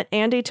 isn't it,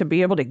 Andy, to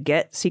be able to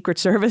get Secret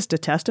Service to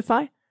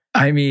testify?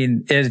 I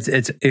mean,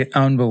 it's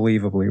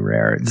unbelievably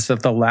rare. It's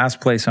the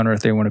last place on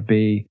earth they want to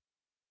be.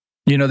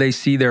 They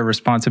see their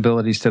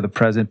responsibilities to the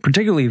president,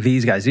 particularly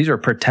these guys. These are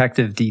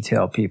protective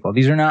detail people.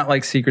 These are not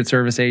like Secret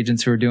Service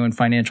agents who are doing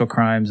financial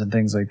crimes and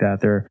things like that.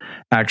 They're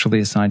actually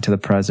assigned to the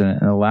president.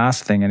 And the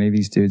last thing any of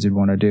these dudes would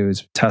want to do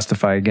is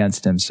testify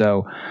against him.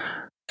 So,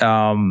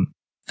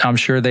 I'm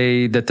sure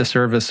that the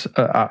service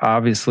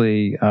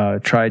obviously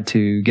tried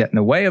to get in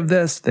the way of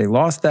this. They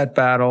lost that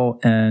battle,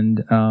 and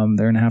they're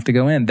going to have to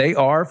go in. They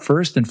are,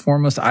 first and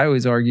foremost, I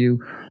always argue,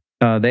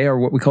 they are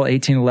what we call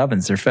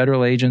 1811s. They're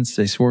federal agents.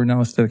 They swore an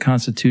oath to the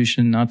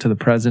Constitution, not to the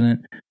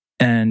president.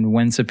 And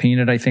when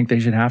subpoenaed, I think they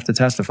should have to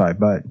testify.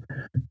 But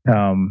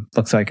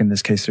looks like in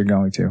this case they're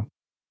going to.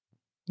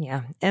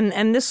 Yeah.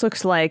 And this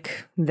looks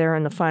like they're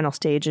in the final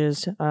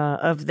stages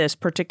of this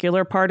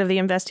particular part of the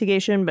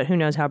investigation, but who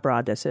knows how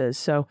broad this is.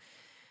 So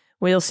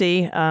we'll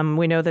see.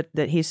 We know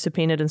that he's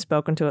subpoenaed and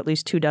spoken to at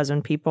least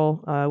 24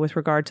 people with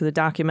regard to the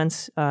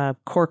documents.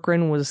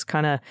 Corcoran was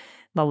kind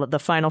of the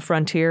final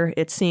frontier,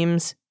 it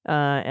seems.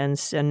 And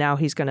now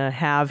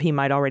he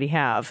might already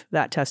have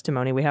that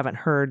testimony. We haven't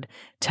heard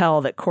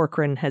tell that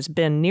Corcoran has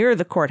been near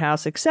the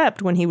courthouse,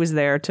 except when he was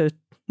there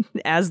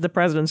as the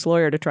president's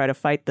lawyer to try to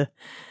fight the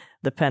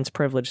Pence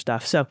privilege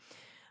stuff. So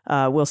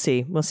we'll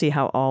see. We'll see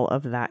how all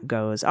of that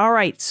goes. All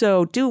right.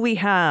 So do we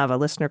have a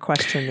listener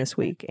question this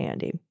week,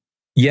 Andy?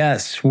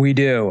 Yes, we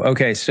do.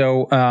 Okay.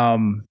 So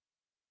I'm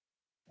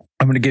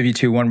going to give you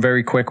two, one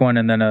very quick one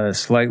and then a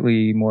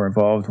slightly more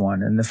involved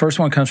one. And the first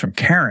one comes from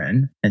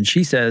Karen, and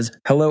she says,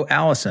 "Hello,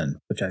 Allison,"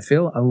 which I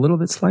feel a little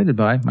bit slighted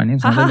by. My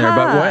name's not in there,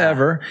 but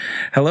whatever.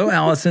 "Hello,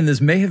 Allison.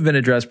 This may have been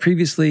addressed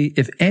previously.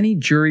 If any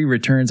jury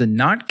returns a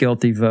not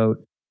guilty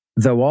vote,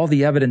 though all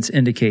the evidence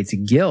indicates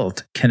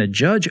guilt, can a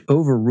judge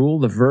overrule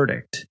the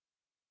verdict?"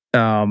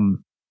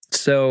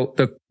 So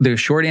the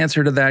short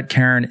answer to that,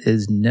 Karen,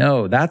 is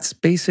no. That's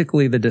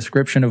basically the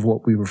description of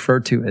what we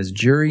refer to as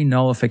jury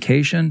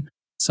nullification.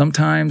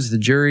 Sometimes the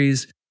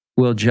juries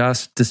will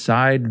just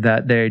decide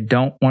that they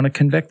don't want to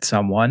convict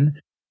someone,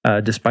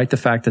 despite the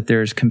fact that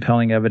there's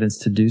compelling evidence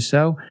to do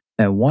so.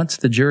 And once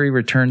the jury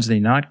returns the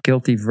not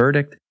guilty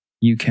verdict,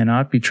 you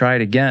cannot be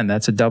tried again.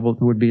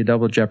 Would be a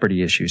double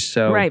jeopardy issue.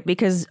 So right,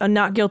 because a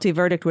not guilty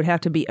verdict would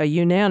have to be a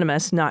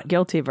unanimous not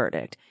guilty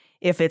verdict.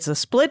 If it's a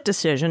split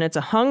decision, it's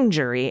a hung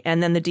jury,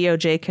 and then the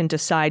DOJ can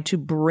decide to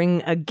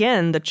bring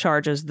again the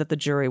charges that the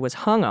jury was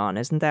hung on.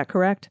 Isn't that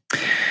correct?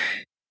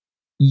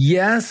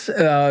 Yes,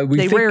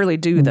 they rarely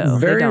do, though.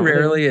 Very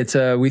rarely. It's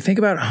we think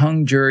about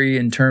hung jury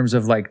in terms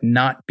of like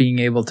not being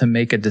able to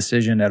make a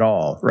decision at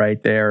all,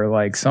 right? They're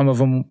like, some of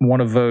them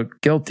want to vote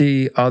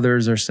guilty,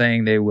 others are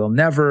saying they will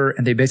never,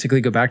 and they basically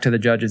go back to the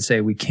judge and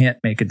say, we can't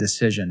make a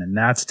decision. And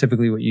that's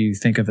typically what you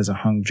think of as a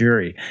hung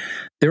jury.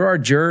 There are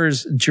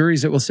juries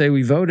that will say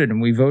we voted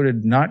and we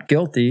voted not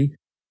guilty,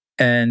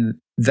 and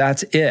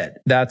that's it.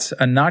 That's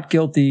a not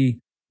guilty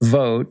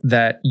vote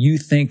that you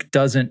think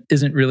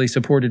isn't really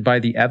supported by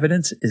the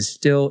evidence is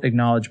still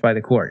acknowledged by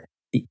the court.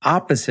 The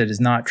opposite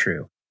is not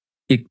true.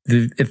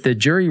 If the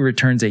jury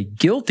returns a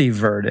guilty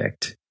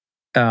verdict,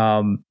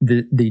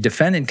 the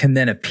defendant can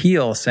then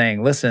appeal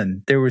saying,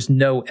 listen, there was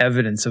no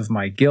evidence of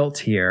my guilt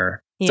here.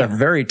 It's a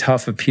very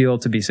tough appeal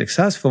to be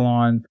successful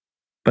on,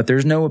 but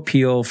there's no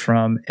appeal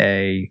from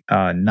a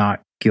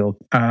not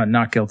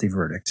guilty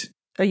verdict.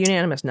 A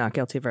unanimous not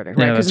guilty verdict,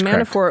 right? Because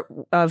Manafort,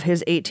 of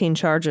his 18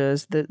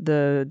 charges,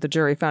 the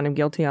jury found him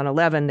guilty on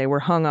 11. They were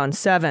hung on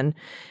 7.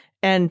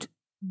 And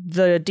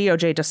the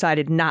DOJ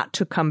decided not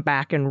to come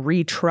back and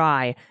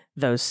retry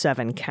those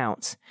 7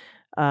 counts.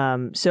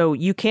 So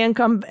you can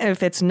come,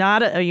 if it's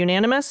not a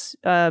unanimous,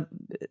 the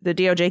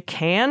DOJ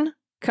can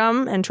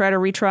come and try to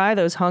retry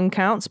those hung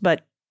counts,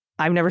 but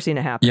I've never seen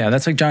it happen. Yeah,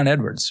 that's like John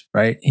Edwards,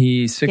 right?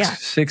 He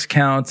six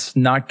counts,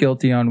 not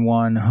guilty on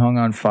 1, hung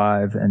on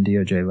 5, and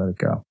DOJ let it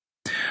go.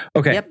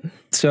 Okay,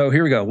 So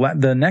here we go.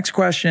 The next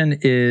question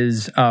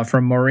is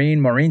from Maureen.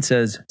 Maureen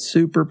says,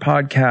 super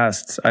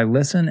podcasts. I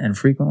listen and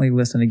frequently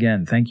listen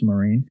again. Thank you,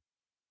 Maureen.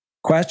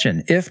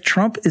 Question. If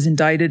Trump is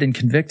indicted and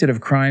convicted of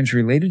crimes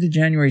related to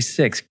January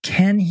 6th,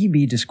 can he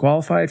be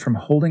disqualified from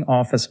holding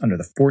office under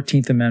the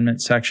 14th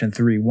Amendment, Section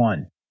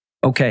 3.1?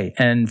 Okay,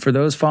 and for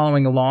those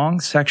following along,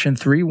 Section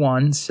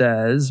 3.1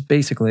 says,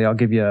 basically, I'll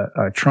give you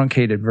a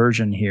truncated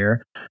version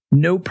here.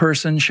 No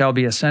person shall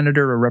be a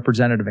senator or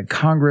representative in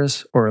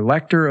Congress or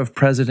elector of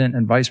president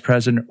and vice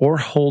president or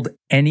hold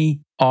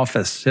any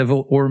office,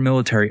 civil or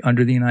military,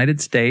 under the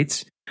United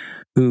States,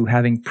 who,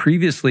 having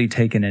previously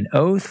taken an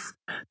oath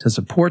to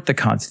support the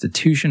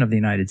Constitution of the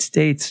United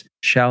States,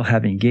 shall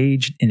have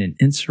engaged in an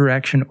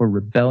insurrection or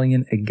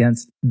rebellion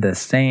against the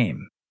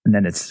same. And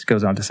then it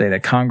goes on to say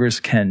that Congress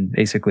can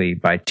basically,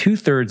 by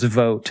 2/3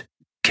 vote,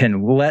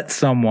 can let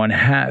someone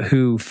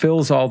who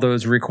fills all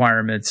those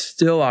requirements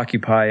still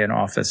occupy an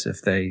office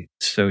if they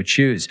so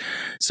choose.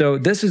 So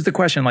this is the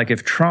question, like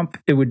if Trump,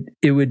 it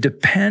would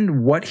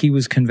depend what he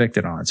was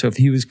convicted on. So if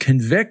he was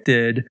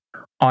convicted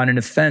on an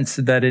offense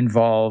that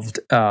involved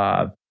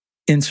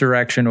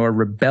insurrection or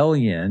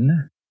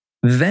rebellion,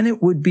 then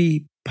it would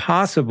be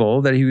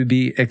possible that he would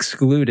be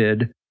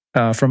excluded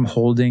from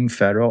holding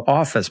federal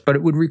office. But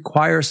it would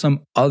require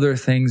some other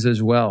things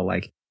as well.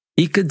 Like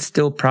he could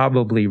still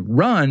probably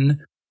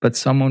run, but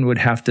someone would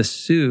have to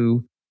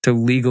sue to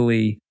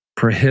legally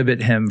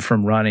prohibit him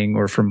from running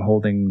or from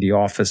holding the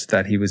office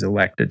that he was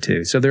elected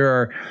to. So there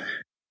are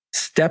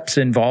steps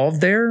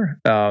involved there.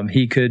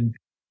 He could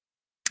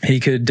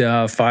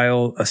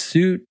file a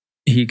suit.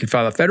 He could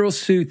file a federal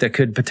suit that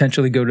could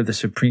potentially go to the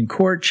Supreme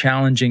Court,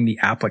 challenging the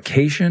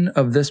application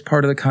of this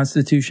part of the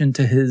Constitution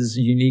to his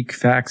unique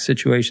fact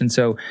situation.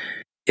 So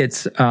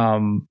it's,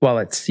 while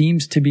it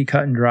seems to be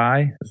cut and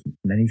dry, as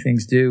many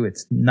things do,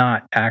 it's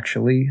not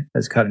actually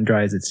as cut and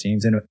dry as it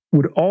seems. And it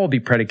would all be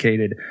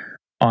predicated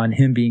on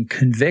him being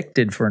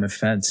convicted for an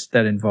offense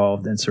that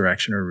involved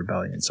insurrection or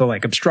rebellion. So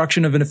like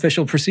obstruction of an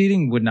official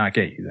proceeding would not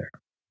get you there.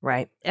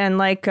 Right. And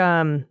like,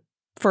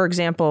 for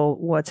example,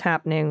 what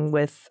happened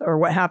with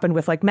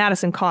like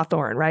Madison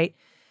Cawthorn, right?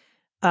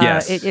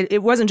 Yes.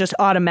 It wasn't just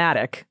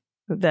automatic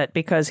that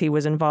because he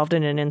was involved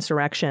in an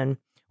insurrection,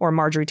 or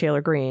Marjorie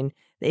Taylor Greene,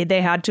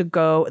 they had to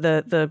go,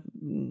 the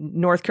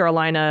North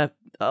Carolina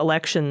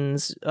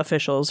elections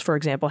officials, for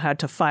example, had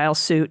to file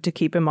suit to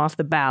keep him off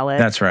the ballot.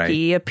 That's right.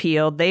 He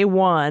appealed, they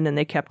won, and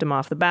they kept him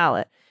off the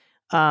ballot.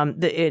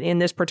 In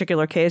this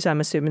particular case, I'm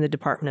assuming the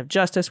Department of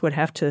Justice would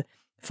have to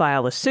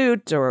file a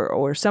suit,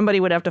 or somebody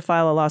would have to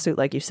file a lawsuit,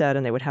 like you said,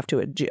 and they would have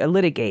to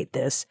litigate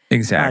this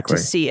exactly to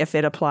see if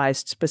it applies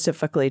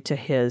specifically to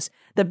his.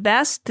 The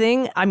best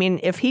thing, I mean,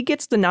 if he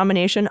gets the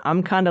nomination,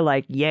 I'm kind of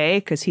like, yay,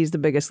 because he's the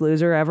biggest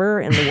loser ever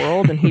in the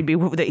world, and he'd be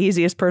the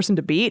easiest person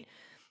to beat,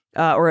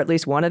 or at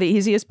least one of the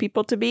easiest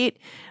people to beat.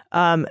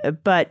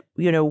 But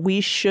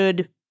we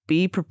should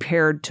be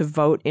prepared to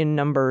vote in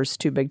numbers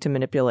too big to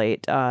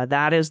manipulate.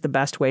 That is the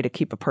best way to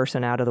keep a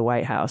person out of the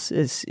White House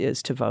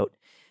is to vote.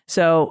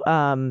 So,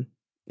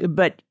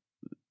 but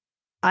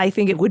I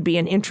think it would be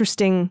an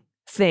interesting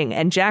thing.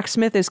 And Jack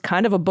Smith is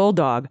kind of a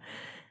bulldog,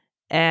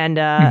 and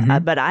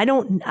but I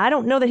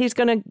don't know that he's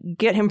going to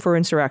get him for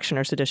insurrection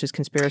or seditious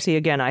conspiracy.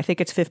 Again, I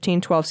think it's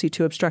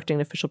 1512C2 obstructing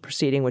an official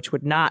proceeding, which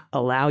would not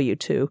allow you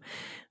to.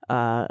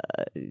 I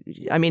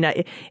mean,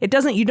 it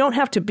doesn't. You don't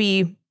have to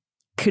be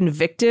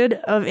convicted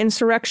of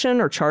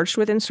insurrection or charged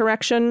with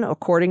insurrection,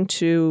 according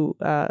to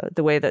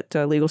the way that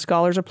legal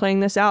scholars are playing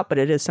this out. But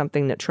it is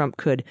something that Trump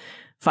could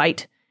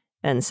fight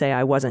and say,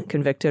 I wasn't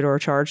convicted or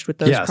charged with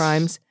those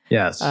crimes.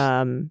 Yes.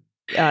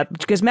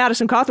 because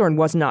Madison Cawthorn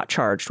was not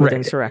charged with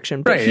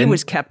insurrection, but he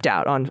was kept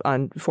out on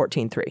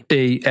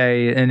 14-3.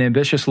 An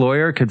ambitious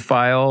lawyer could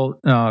file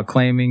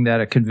claiming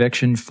that a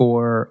conviction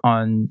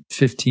on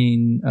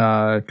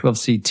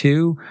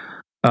 12C2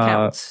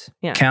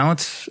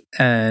 counts,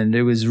 and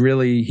it was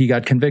really, he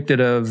got convicted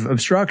of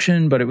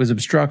obstruction, but it was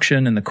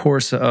obstruction in the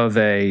course of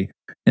a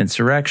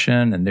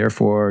insurrection, and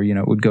therefore,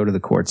 it would go to the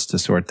courts to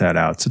sort that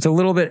out. So it's a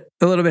little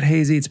bit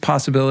hazy. It's a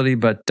possibility,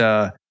 but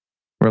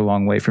we're a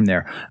long way from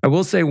there. I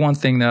will say one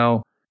thing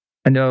though.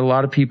 I know a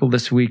lot of people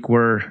this week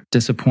were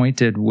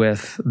disappointed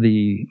with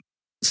the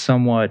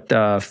somewhat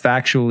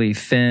factually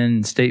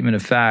thin statement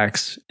of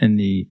facts in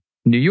the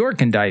New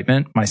York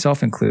indictment,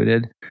 myself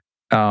included.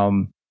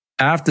 I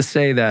have to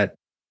say that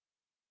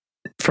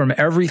from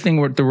everything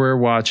that we're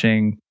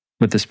watching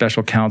with the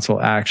special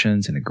counsel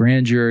actions and a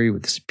grand jury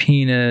with the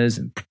subpoenas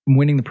and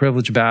winning the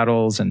privilege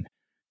battles, and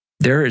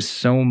there is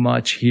so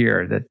much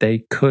here that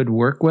they could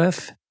work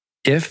with.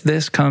 If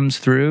this comes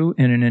through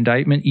in an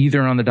indictment,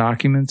 either on the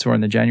documents or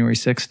in the January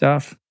 6th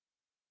stuff,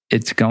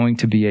 it's going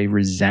to be a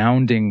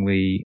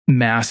resoundingly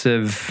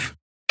massive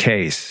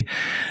case.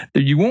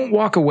 You won't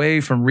walk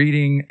away from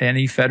reading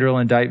any federal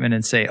indictment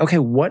and say, okay,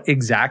 what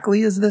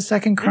exactly is the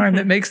second crime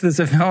that makes this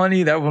a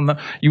felony?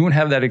 You won't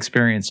have that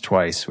experience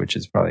twice, which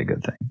is probably a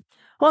good thing.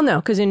 Well, no,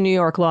 because in New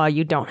York law,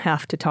 you don't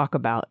have to talk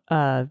about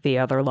the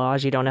other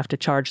laws. You don't have to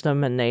charge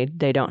them, and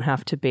they don't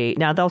have to be.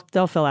 Now,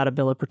 they'll fill out a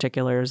bill of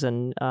particulars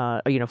and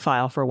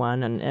file for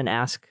one and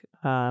ask.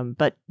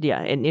 But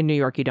yeah, in New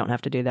York, you don't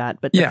have to do that.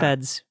 But the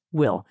feds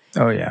will.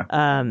 Oh, yeah.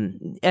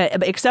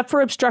 Except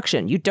for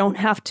obstruction. You don't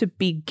have to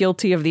be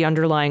guilty of the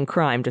underlying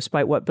crime,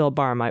 despite what Bill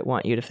Barr might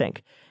want you to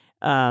think.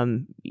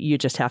 You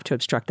just have to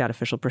obstruct that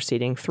official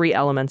proceeding. 3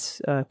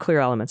 elements, clear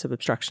elements of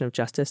obstruction of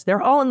justice.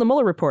 They're all in the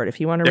Mueller report if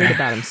you want to read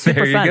about them.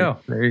 Super fun.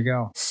 There you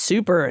go.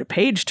 Super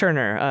page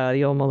turner,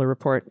 the old Mueller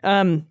report.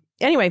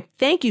 Anyway,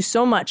 thank you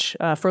so much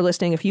for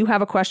listening. If you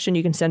have a question,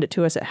 you can send it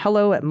to us at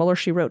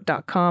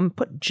hello@MuellerSheWrote.com.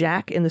 Put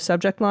Jack in the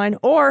subject line.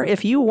 Or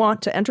if you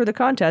want to enter the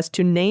contest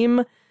to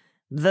name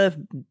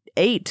the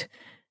 8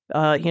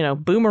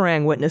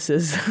 boomerang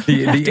witnesses.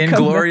 The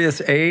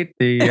Inglorious 8,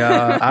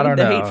 I don't know.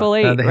 The Hateful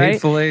 8, the right?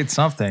 Hateful 8,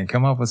 something.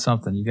 Come up with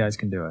something. You guys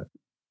can do it.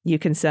 You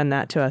can send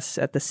that to us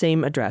at the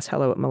same address,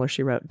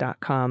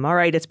 hello@MuellerSheWrote.com. All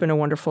right, it's been a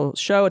wonderful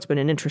show. It's been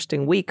an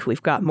interesting week.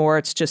 We've got more.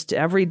 It's just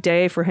every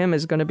day for him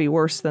is going to be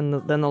worse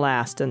than the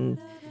last, and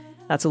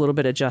that's a little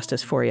bit of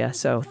justice for you.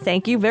 So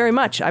thank you very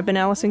much. I've been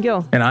Allison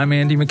Gill. And I'm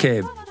Andy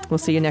McCabe. We'll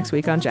see you next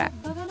week on Jack.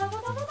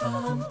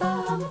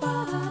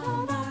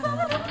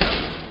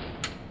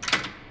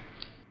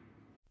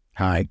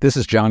 Hi, this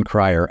is John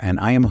Cryer, and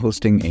I am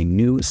hosting a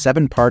new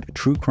 7-part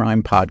true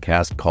crime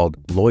podcast called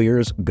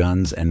Lawyers,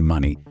 Guns, and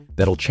Money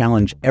that'll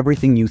challenge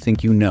everything you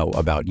think you know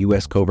about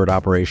U.S. covert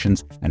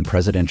operations and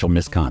presidential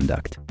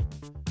misconduct.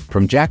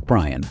 From Jack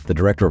Bryan, the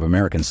director of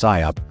American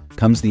PSYOP,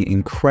 comes the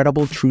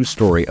incredible true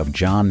story of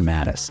John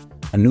Mattis,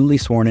 a newly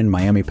sworn-in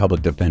Miami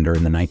public defender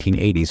in the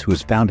 1980s who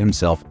has found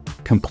himself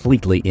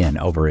completely in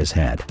over his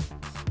head.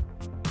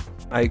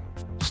 I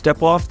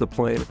step off the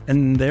plane,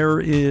 and there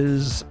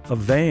is a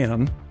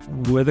van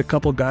with a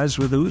couple guys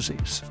with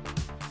Uzis.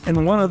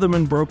 And one of them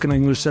in broken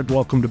English said,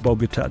 "Welcome to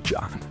Bogota,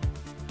 John."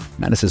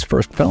 Mattis's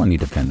first felony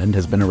defendant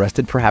has been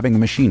arrested for having a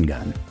machine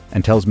gun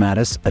and tells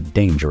Mattis a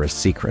dangerous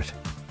secret.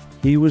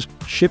 He was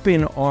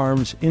shipping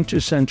arms into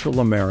Central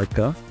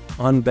America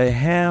on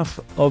behalf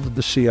of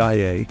the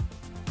CIA.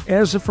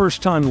 As a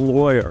first-time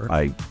lawyer,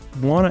 I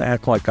want to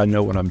act like I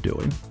know what I'm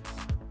doing.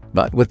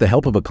 But with the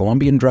help of a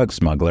Colombian drug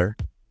smuggler,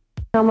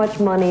 How much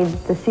money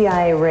the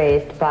CIA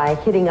raised by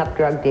hitting up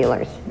drug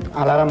dealers?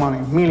 A lot of money,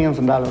 millions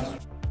of dollars.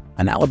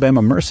 an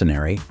Alabama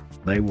mercenary,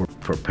 they were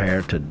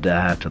prepared to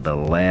die to the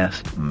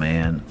last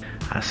man.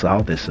 I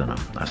saw this in them.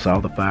 I saw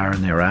the fire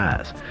in their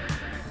eyes.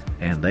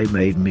 And they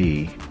made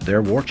me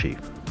their war chief.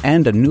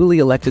 and a newly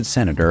elected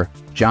Senator,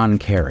 John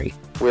Kerry.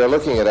 We are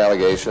looking at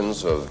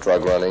allegations of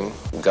drug running,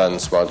 gun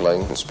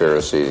smuggling,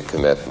 conspiracy to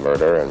commit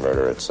murder and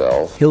murder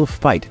itself. He'll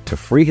fight to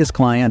free his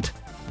client.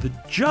 The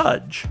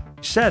judge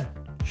said,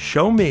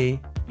 "Show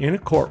me in a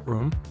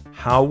courtroom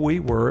how we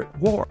were at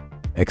war."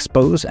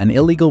 Expose an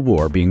illegal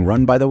war being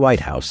run by the White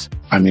House.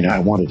 I mean, I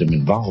wanted them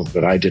involved,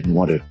 but I didn't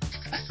want to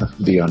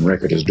be on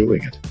record as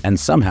doing it. And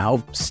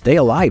somehow stay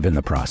alive in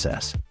the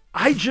process.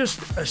 I just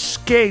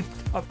escaped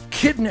a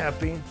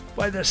kidnapping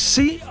by the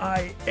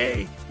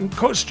CIA in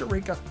Costa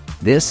Rica.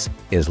 This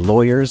is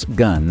Lawyers,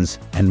 Guns,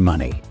 and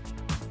Money.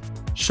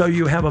 So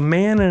you have a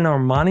man in an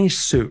Armani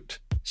suit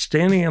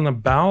standing on the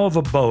bow of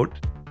a boat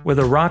with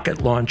a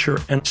rocket launcher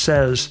and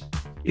says,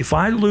 "If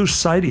I lose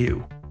sight of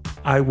you,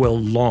 I will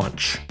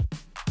launch.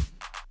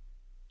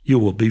 You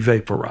will be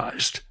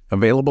vaporized."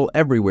 Available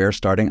everywhere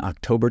starting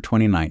October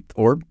 29th,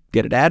 or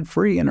get it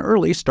ad-free and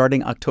early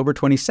starting October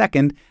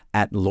 22nd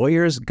at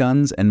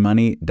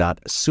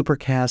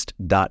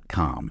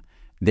lawyersgunsandmoney.supercast.com.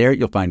 There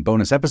you'll find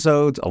bonus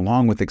episodes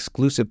along with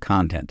exclusive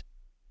content.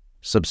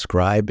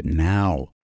 Subscribe now.